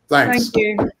you. Thanks. Thank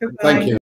you. Goodbye. Thank you.